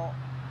Michael,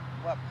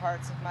 what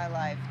parts of my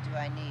life do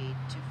I need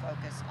to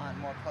focus on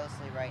more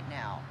closely right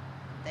now?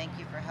 Thank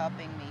you for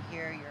helping me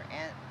hear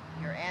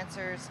your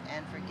answers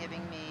and for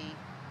giving me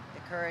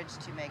the courage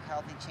to make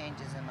healthy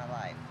changes in my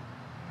life.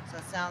 So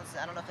it sounds,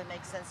 I don't know if it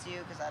makes sense to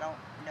you because I don't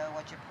know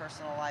what your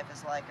personal life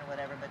is like or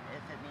whatever, but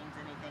if it means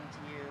anything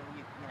to you,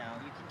 you know,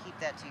 you can keep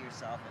that to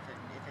yourself if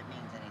it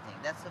means anything.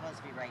 That's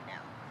supposed to be right now.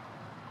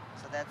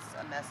 So that's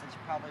a message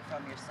probably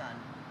from your son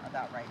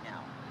about right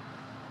now.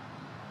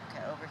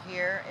 Okay, over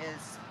here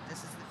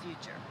this is the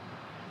future.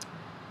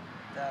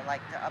 The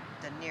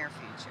near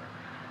future.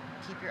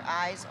 Keep your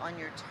eyes on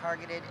your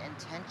targeted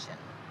intention.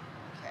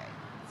 Okay,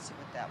 let's see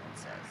what that one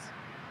says.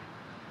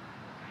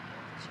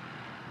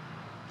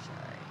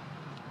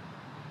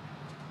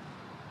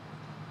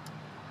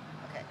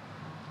 Okay.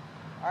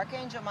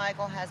 Archangel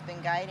Michael has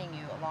been guiding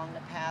you along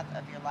the path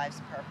of your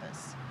life's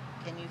purpose.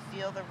 Can you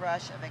feel the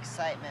rush of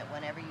excitement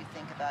whenever you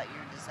think about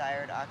your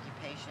desired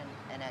occupation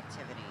and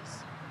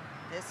activities?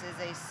 This is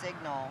a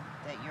signal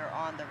that you're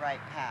on the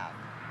right path.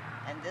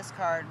 And this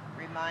card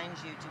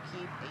reminds you to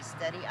keep a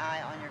steady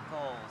eye on your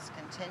goals.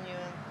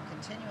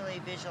 Continually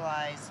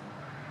visualize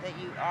that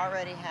you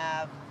already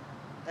have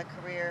the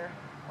career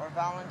or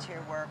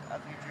volunteer work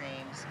of your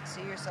dreams.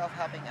 See yourself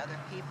helping other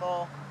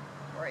people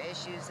or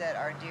issues that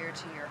are dear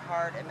to your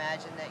heart.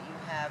 Imagine that you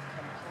have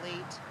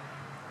complete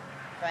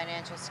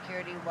financial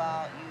security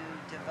while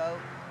you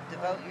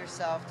devote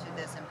yourself to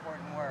this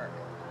important work.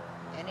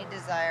 Any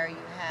desire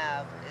you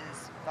have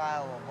is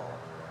valuable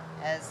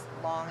as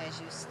long as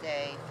you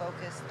stay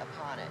focused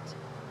upon it.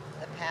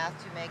 The path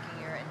to making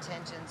your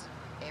intentions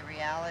a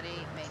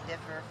reality may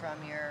differ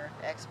from your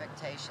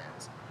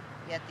expectations,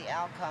 yet the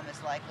outcome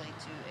is likely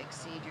to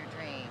exceed your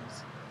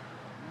dreams.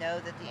 Know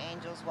that the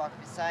angels walk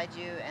beside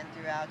you, and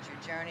throughout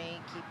your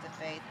journey, keep the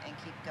faith and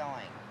keep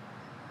going.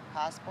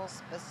 Possible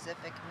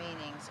specific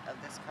meanings of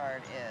this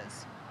card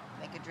is: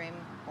 make a dream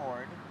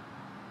board.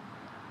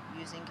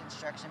 Using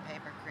construction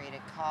paper, create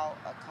a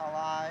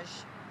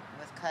collage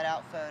with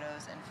cutout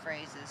photos and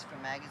phrases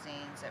from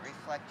magazines that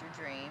reflect your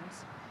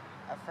dreams.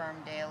 Affirm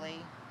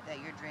daily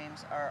that your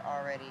dreams are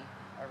already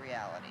a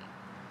reality.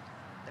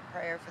 The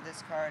prayer for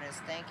this card is: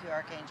 thank you,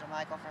 Archangel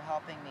Michael, for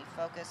helping me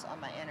focus on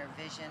my inner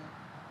vision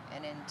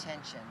and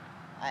intention.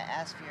 I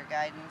ask for your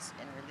guidance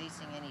in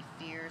releasing any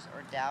fears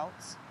or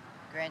doubts,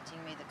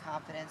 granting me the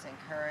confidence and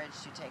courage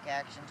to take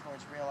action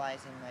towards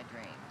realizing my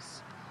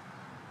dreams.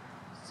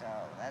 So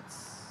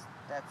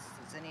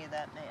is any of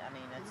that, I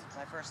mean, it's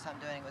my first time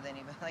doing it with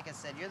anybody. Like I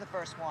said, you're the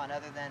first one,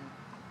 other than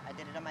I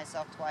did it on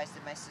myself twice.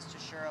 Did my sister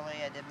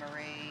Shirley, I did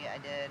Marie, I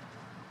did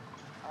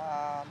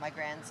my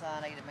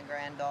grandson, I did my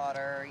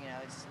granddaughter, you know,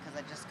 it's because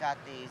I just got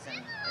these,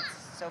 and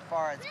so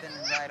far it's been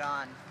right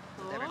on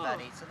with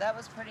everybody. So that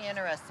was pretty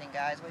interesting,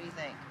 guys. What do you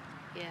think?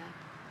 Yeah.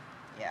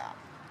 Yeah.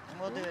 And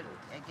we'll do it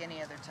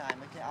any other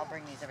time. I'll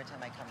bring these every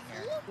time I come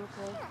here.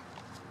 Okay.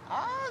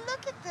 Oh,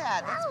 look at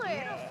that. That's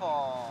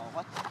beautiful.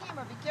 Watch the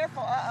camera. Be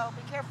careful. Uh-oh,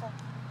 be careful.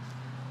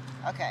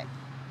 Okay.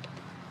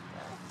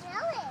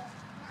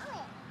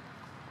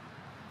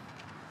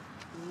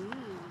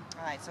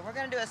 All right, so we're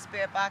going to do a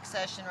spirit box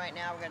session right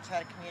now. We're going to try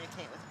to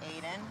communicate with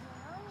Ayden.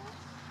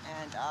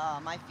 And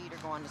my feet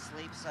are going to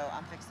sleep, so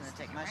I'm fixing to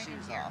take my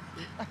shoes off.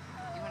 You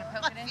want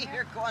to poke it in here? My feet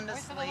are going to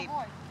Where's the sleep. little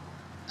boy?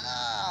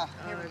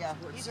 Here we go.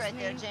 He's right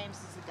there. James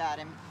has got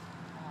him.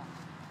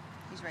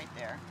 He's right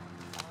there.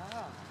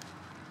 Oh.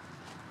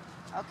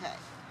 Okay.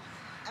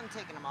 I'm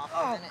taking them off.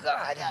 Oh,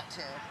 God. I got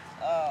two.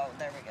 Oh,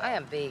 there we go. I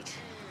am beat.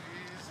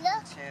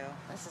 Two.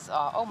 This is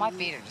oh, my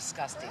feet are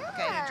disgusting.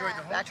 Okay,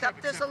 back up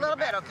this a little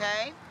bit,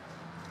 okay?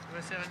 You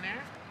want to sit in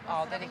there?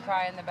 Oh, did he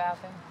cry in the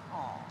bathroom?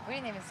 Oh. We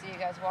didn't even see you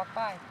guys walk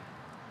by.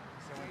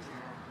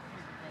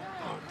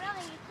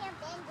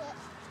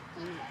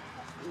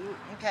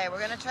 Okay, we're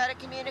going to try to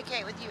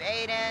communicate with you,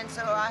 Ayden.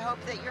 So I hope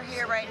that you're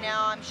here right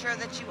now. I'm sure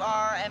that you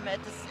are.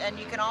 And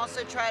you can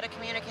also try to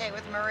communicate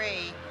with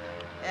Marie.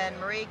 And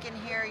Marie can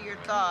hear your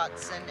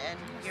thoughts and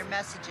your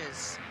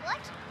messages. What?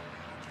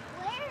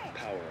 Where?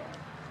 Power on.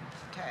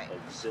 Okay,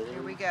 Auxiliary.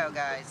 here we go,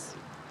 guys.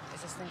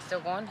 Is this thing still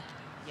going?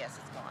 Yes,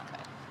 it's gone.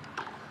 Okay.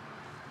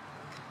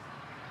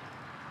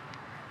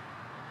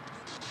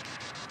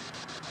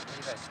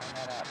 You better turn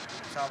that up.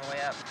 It's all the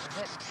way up. Is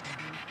it?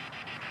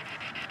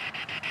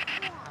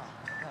 Oh,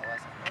 no, it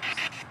wasn't.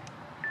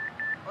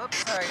 Whoops,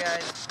 sorry,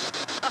 guys.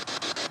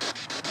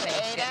 Hey,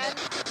 Ayden?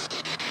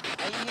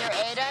 Are you here,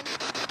 Ayden?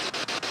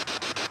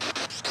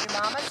 Your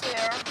mama's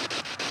here.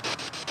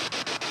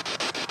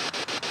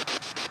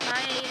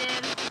 Hi,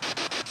 Ayden.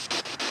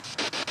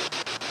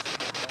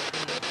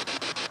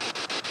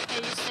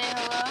 Can you say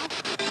hello?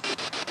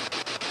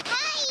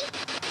 Hi.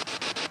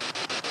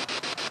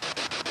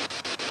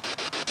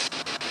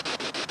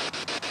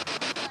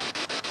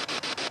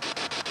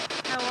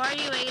 How are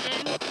you,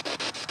 Ayden?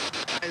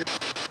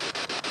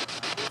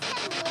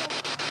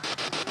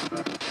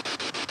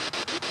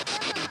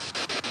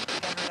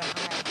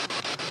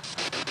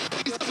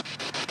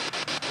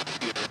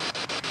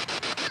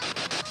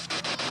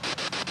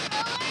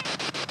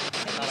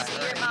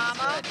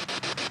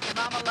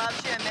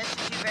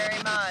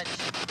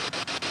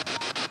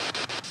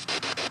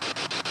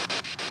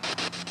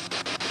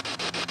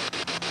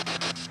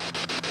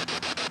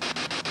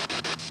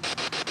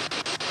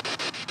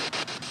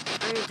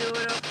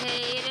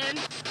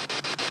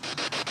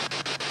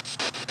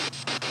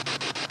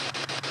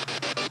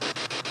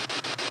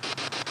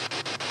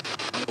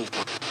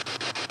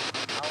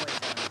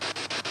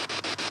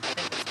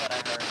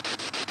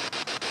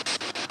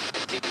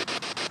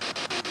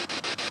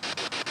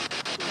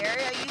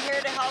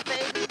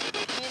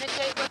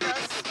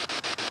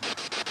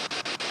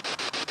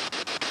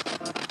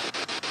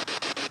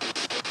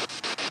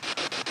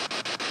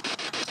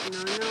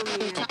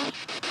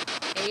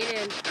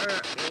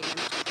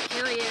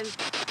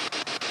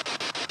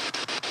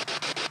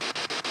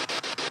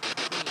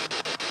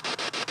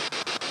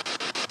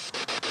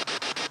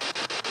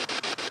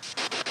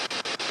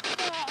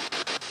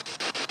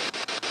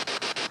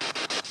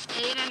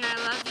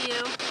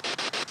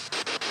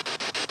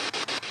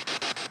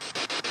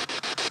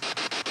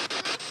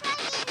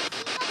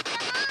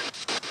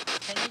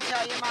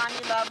 tell your mom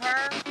you love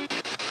her?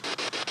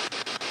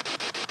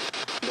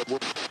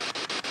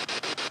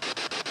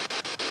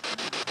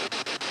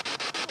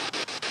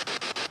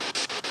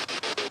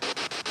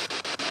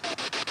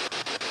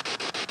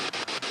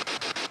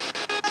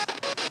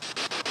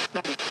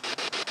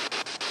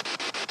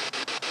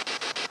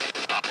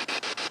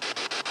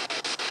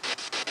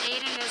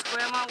 Ayden, is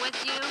Grandma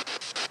with you?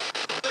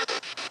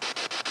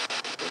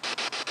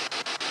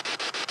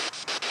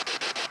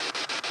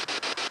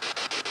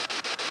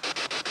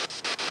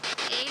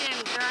 Ayden,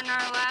 during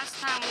our last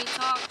time we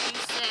talked, you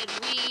said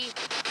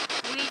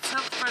we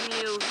took from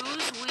you.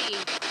 Who's we?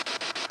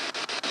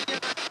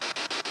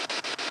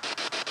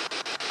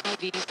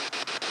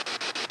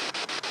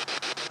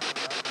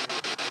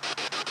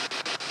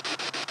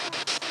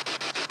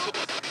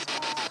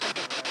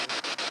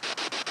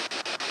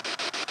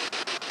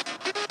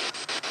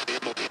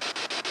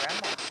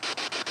 Grandma.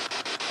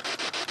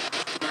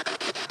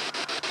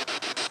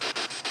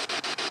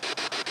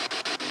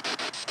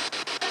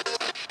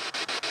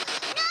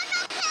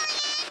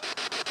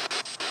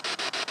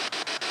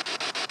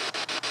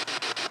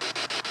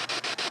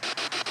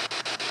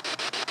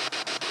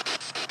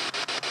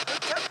 Who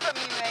took from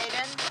you,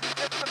 Ayden? Who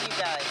took from you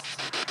guys?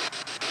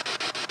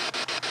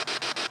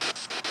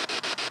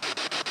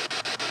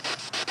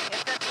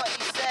 If that's what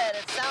you said,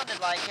 it sounded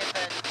like it,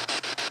 but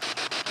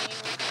can you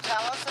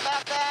tell us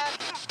about that?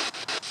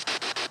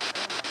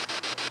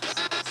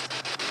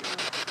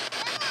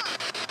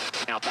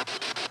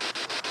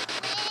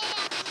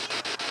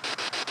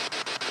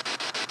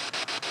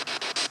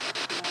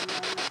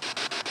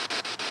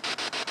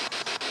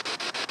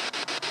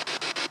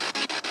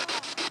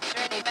 Is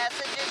there any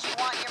messages you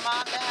want your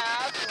mom to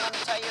have? You want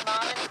to tell your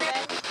mom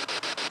anything?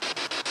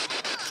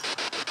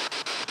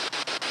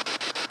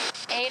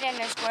 Ayden,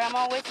 is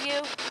Grandma with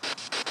you?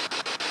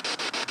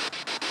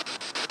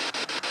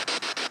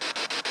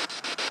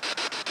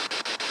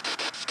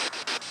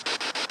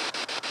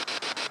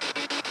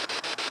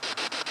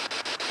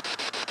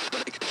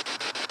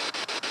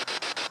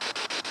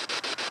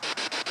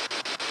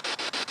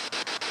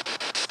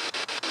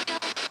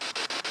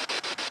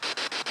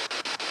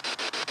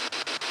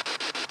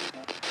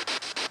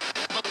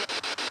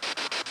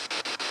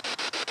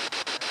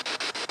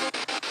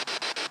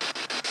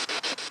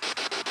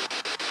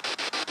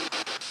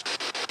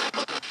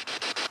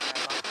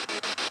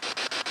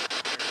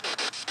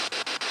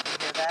 You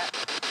hear that?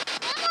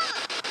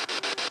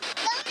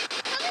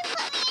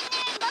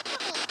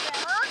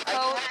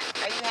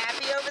 Are you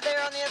happy over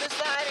there on the other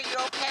side? Are you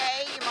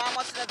okay? Your mom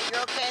wants to know that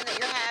you're okay and that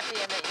you're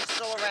happy and that you're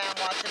still around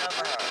watching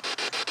over her.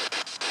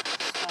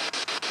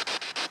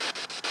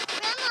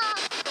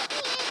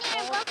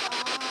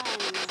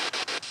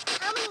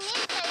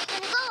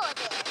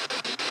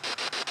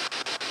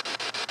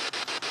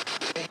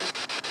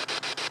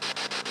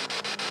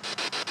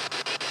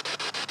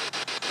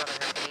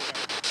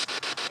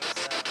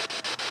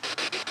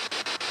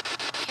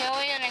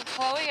 Killian and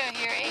Chloe are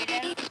here,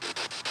 Ayden.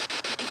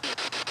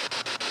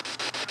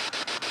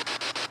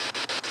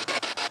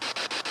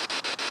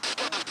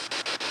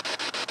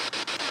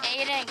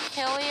 Ayden,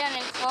 Killian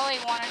and Chloe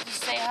wanted to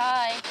say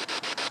hi.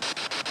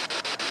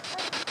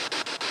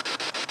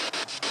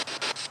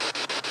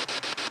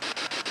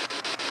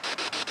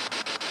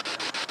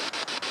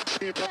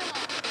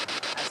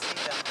 I see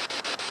them.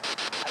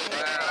 I think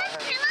they're all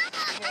hurt. You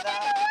hear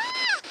that?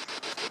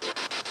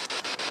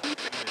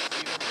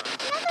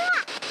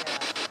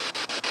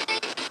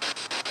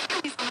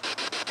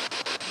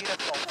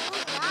 Beautiful.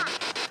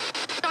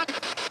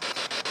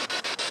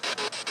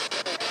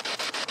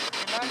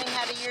 You're learning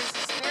how to use the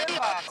spirit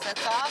box.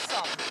 That's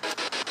awesome.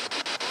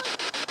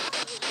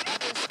 You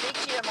can speak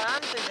to your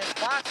mom through this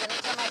box.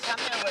 Anytime I come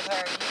here with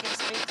her, you can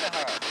speak to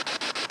her.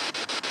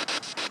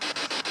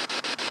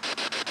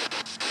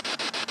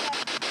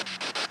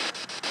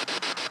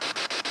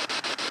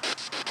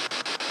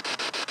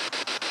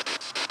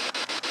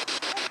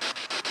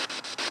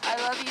 I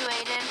love you,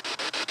 Ayden.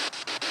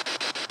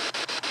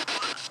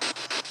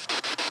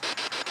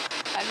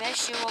 I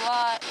miss you a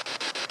lot.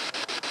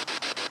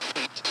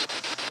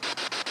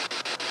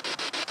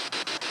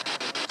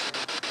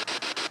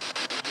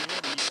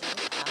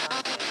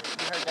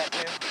 You heard that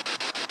too?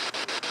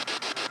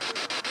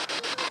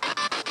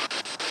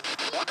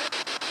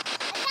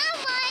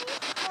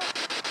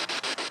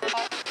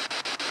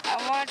 I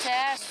wanted to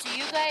ask, do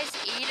you guys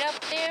eat up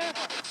there?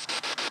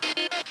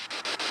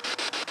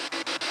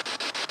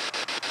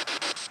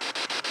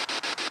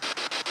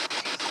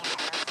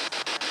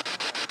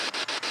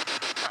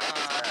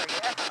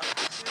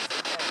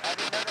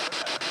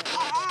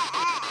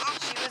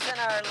 She was in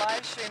our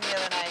live stream the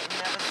other night,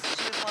 and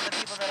she was one of the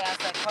people that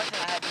asked that question.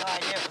 I had no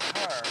idea it was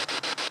her.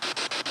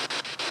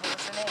 What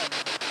was her name?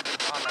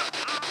 Anna.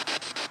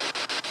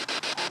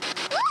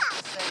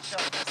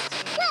 Essential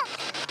Christine.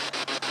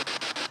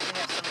 We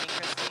have so many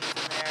Christines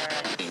in there.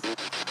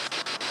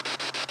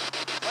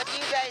 What do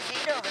you guys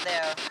eat over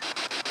there?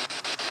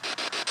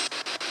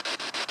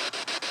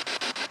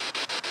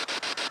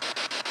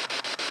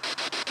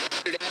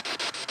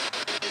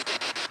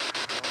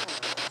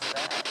 What's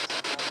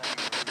that?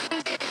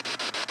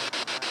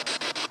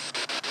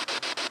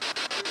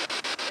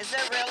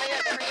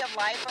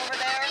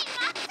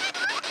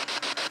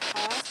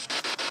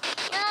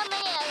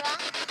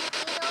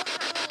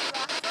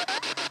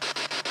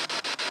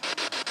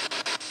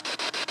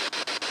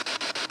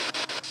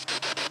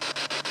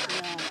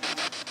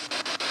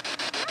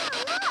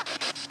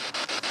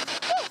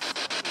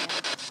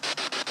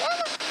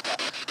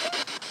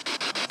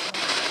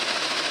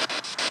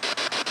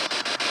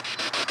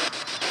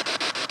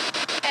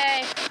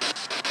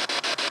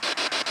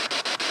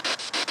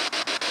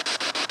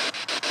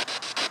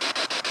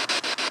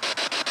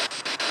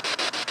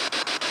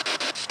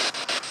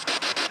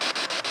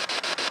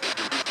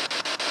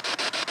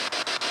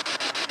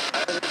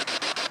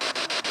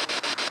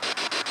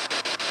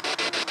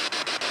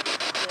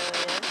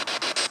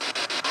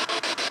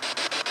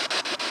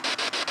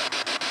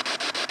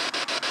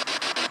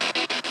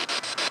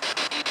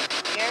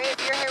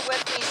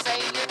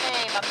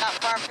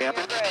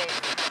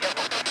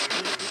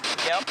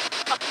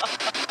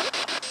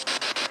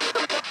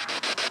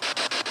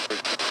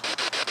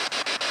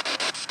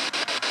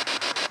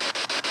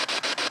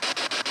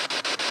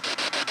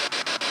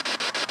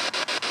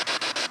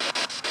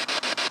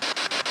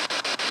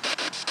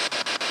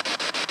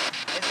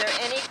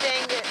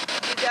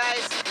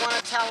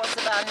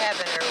 about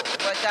heaven or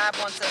what God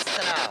wants us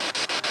to know.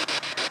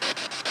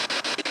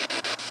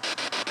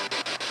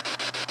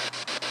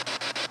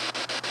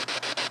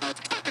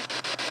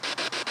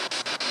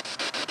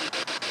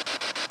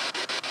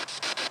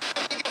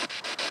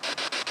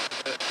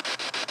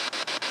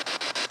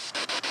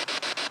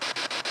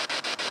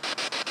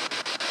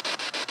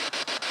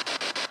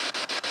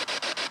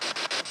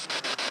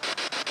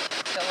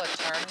 Till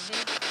eternity?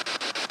 Is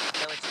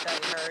that what you thought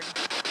you heard?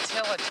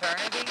 Till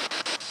eternity?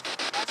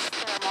 That's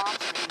their mom's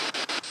name.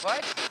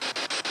 What?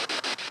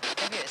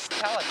 Maybe it's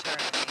tell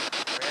eternity.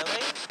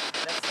 Really?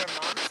 That's their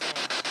mom's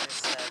name, she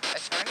just said.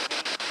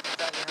 Eternity?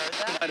 Thought you heard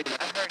that?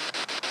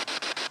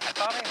 I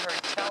thought I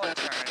heard tell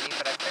eternity,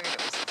 but I figured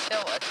it was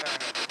till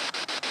eternity.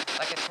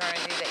 Like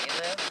eternity that you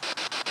live.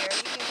 Here,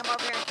 you can come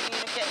over here and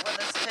communicate with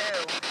us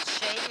too. It's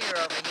shadier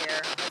over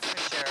here, that's for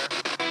sure.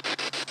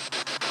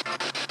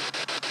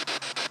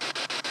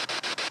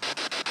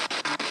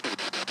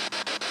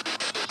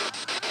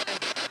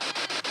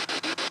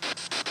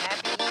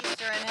 Happy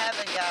Easter in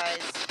heaven,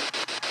 guys.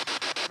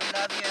 We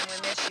love you and we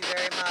miss you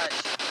very much.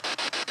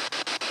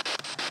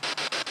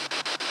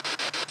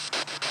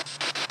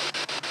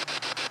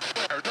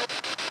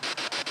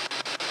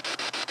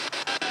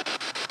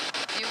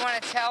 Do you want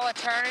to tell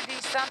eternity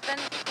something?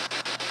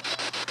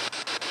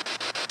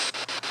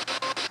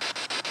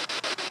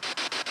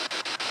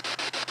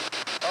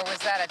 Or was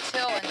that a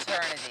till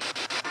eternity?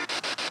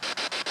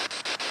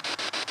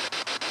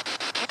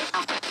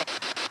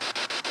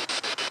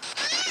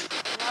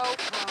 No,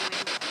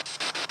 Chloe.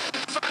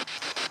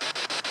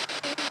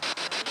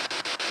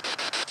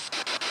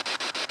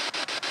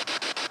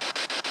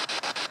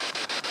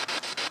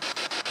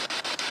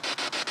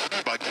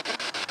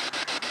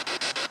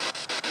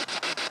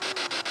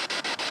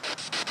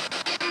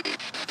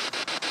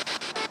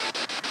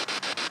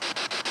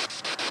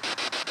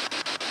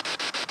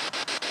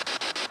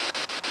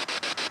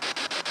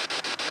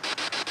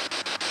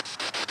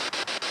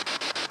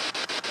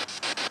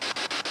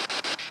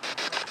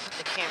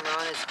 The camera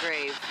on his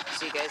grave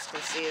so you guys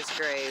can see his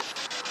grave.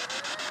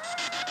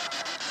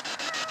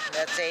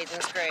 That's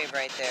Aiden's grave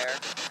right there.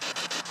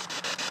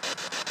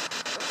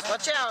 Oops,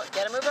 watch out.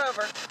 Gotta move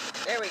over.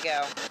 There we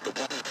go.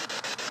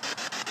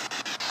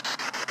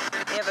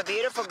 You have a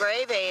beautiful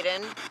grave,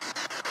 Aiden.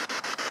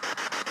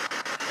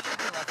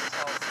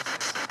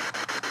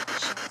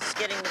 She's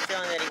getting the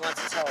feeling that he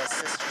wants to tell his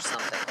sister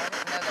something. I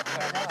didn't know that's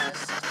what it was.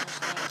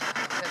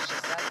 Because she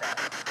said that.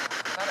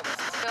 I thought it was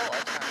till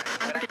eternity,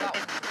 but I thought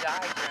when you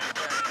died, you're in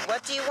eternity.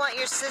 What do you want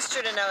your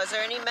sister to know? Is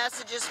there any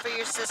messages for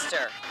your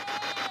sister?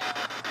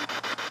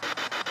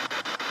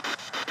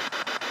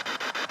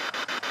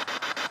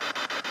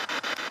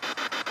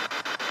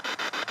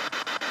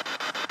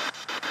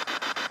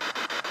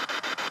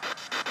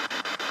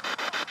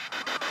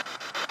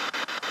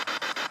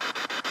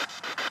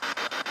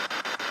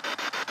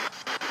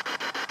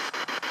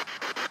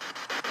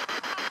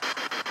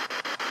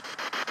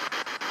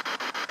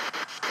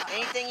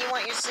 Anything you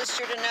want your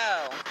sister to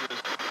know?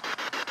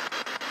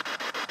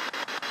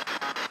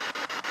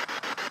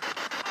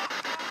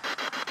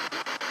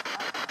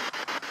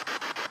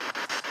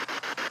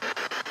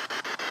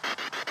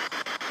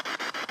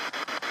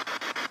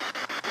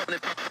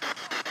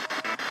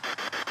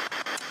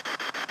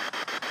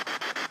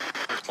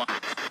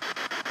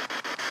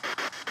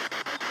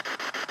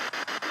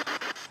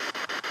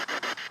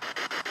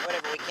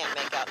 Whatever we can't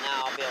make out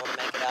now, I'll be able to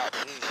make it out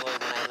usually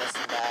when I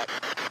listen back.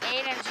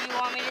 Aiden, do you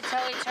want me to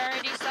tell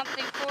eternity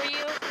something for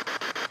you?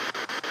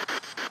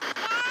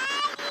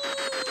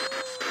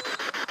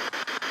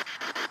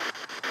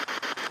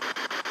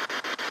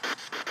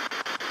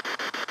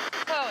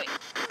 Chloe,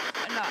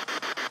 enough.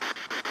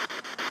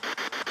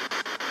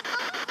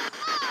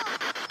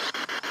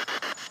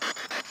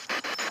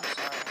 I'm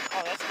sorry.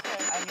 Oh, that's okay.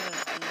 I knew it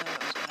was going to be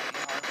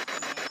hard for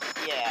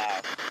me.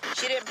 Yeah.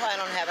 She didn't plan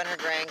on having her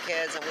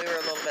grandkids, and we were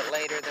a little bit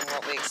later than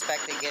what we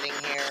expected getting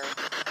here.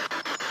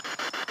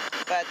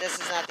 But this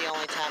is not the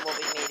only time we'll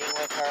be meeting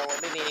with her.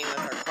 We'll be meeting with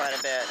her quite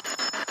a bit.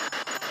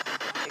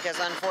 Because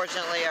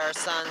unfortunately our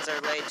sons are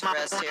laid to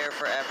rest here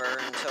forever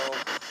until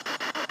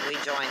we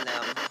join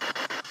them.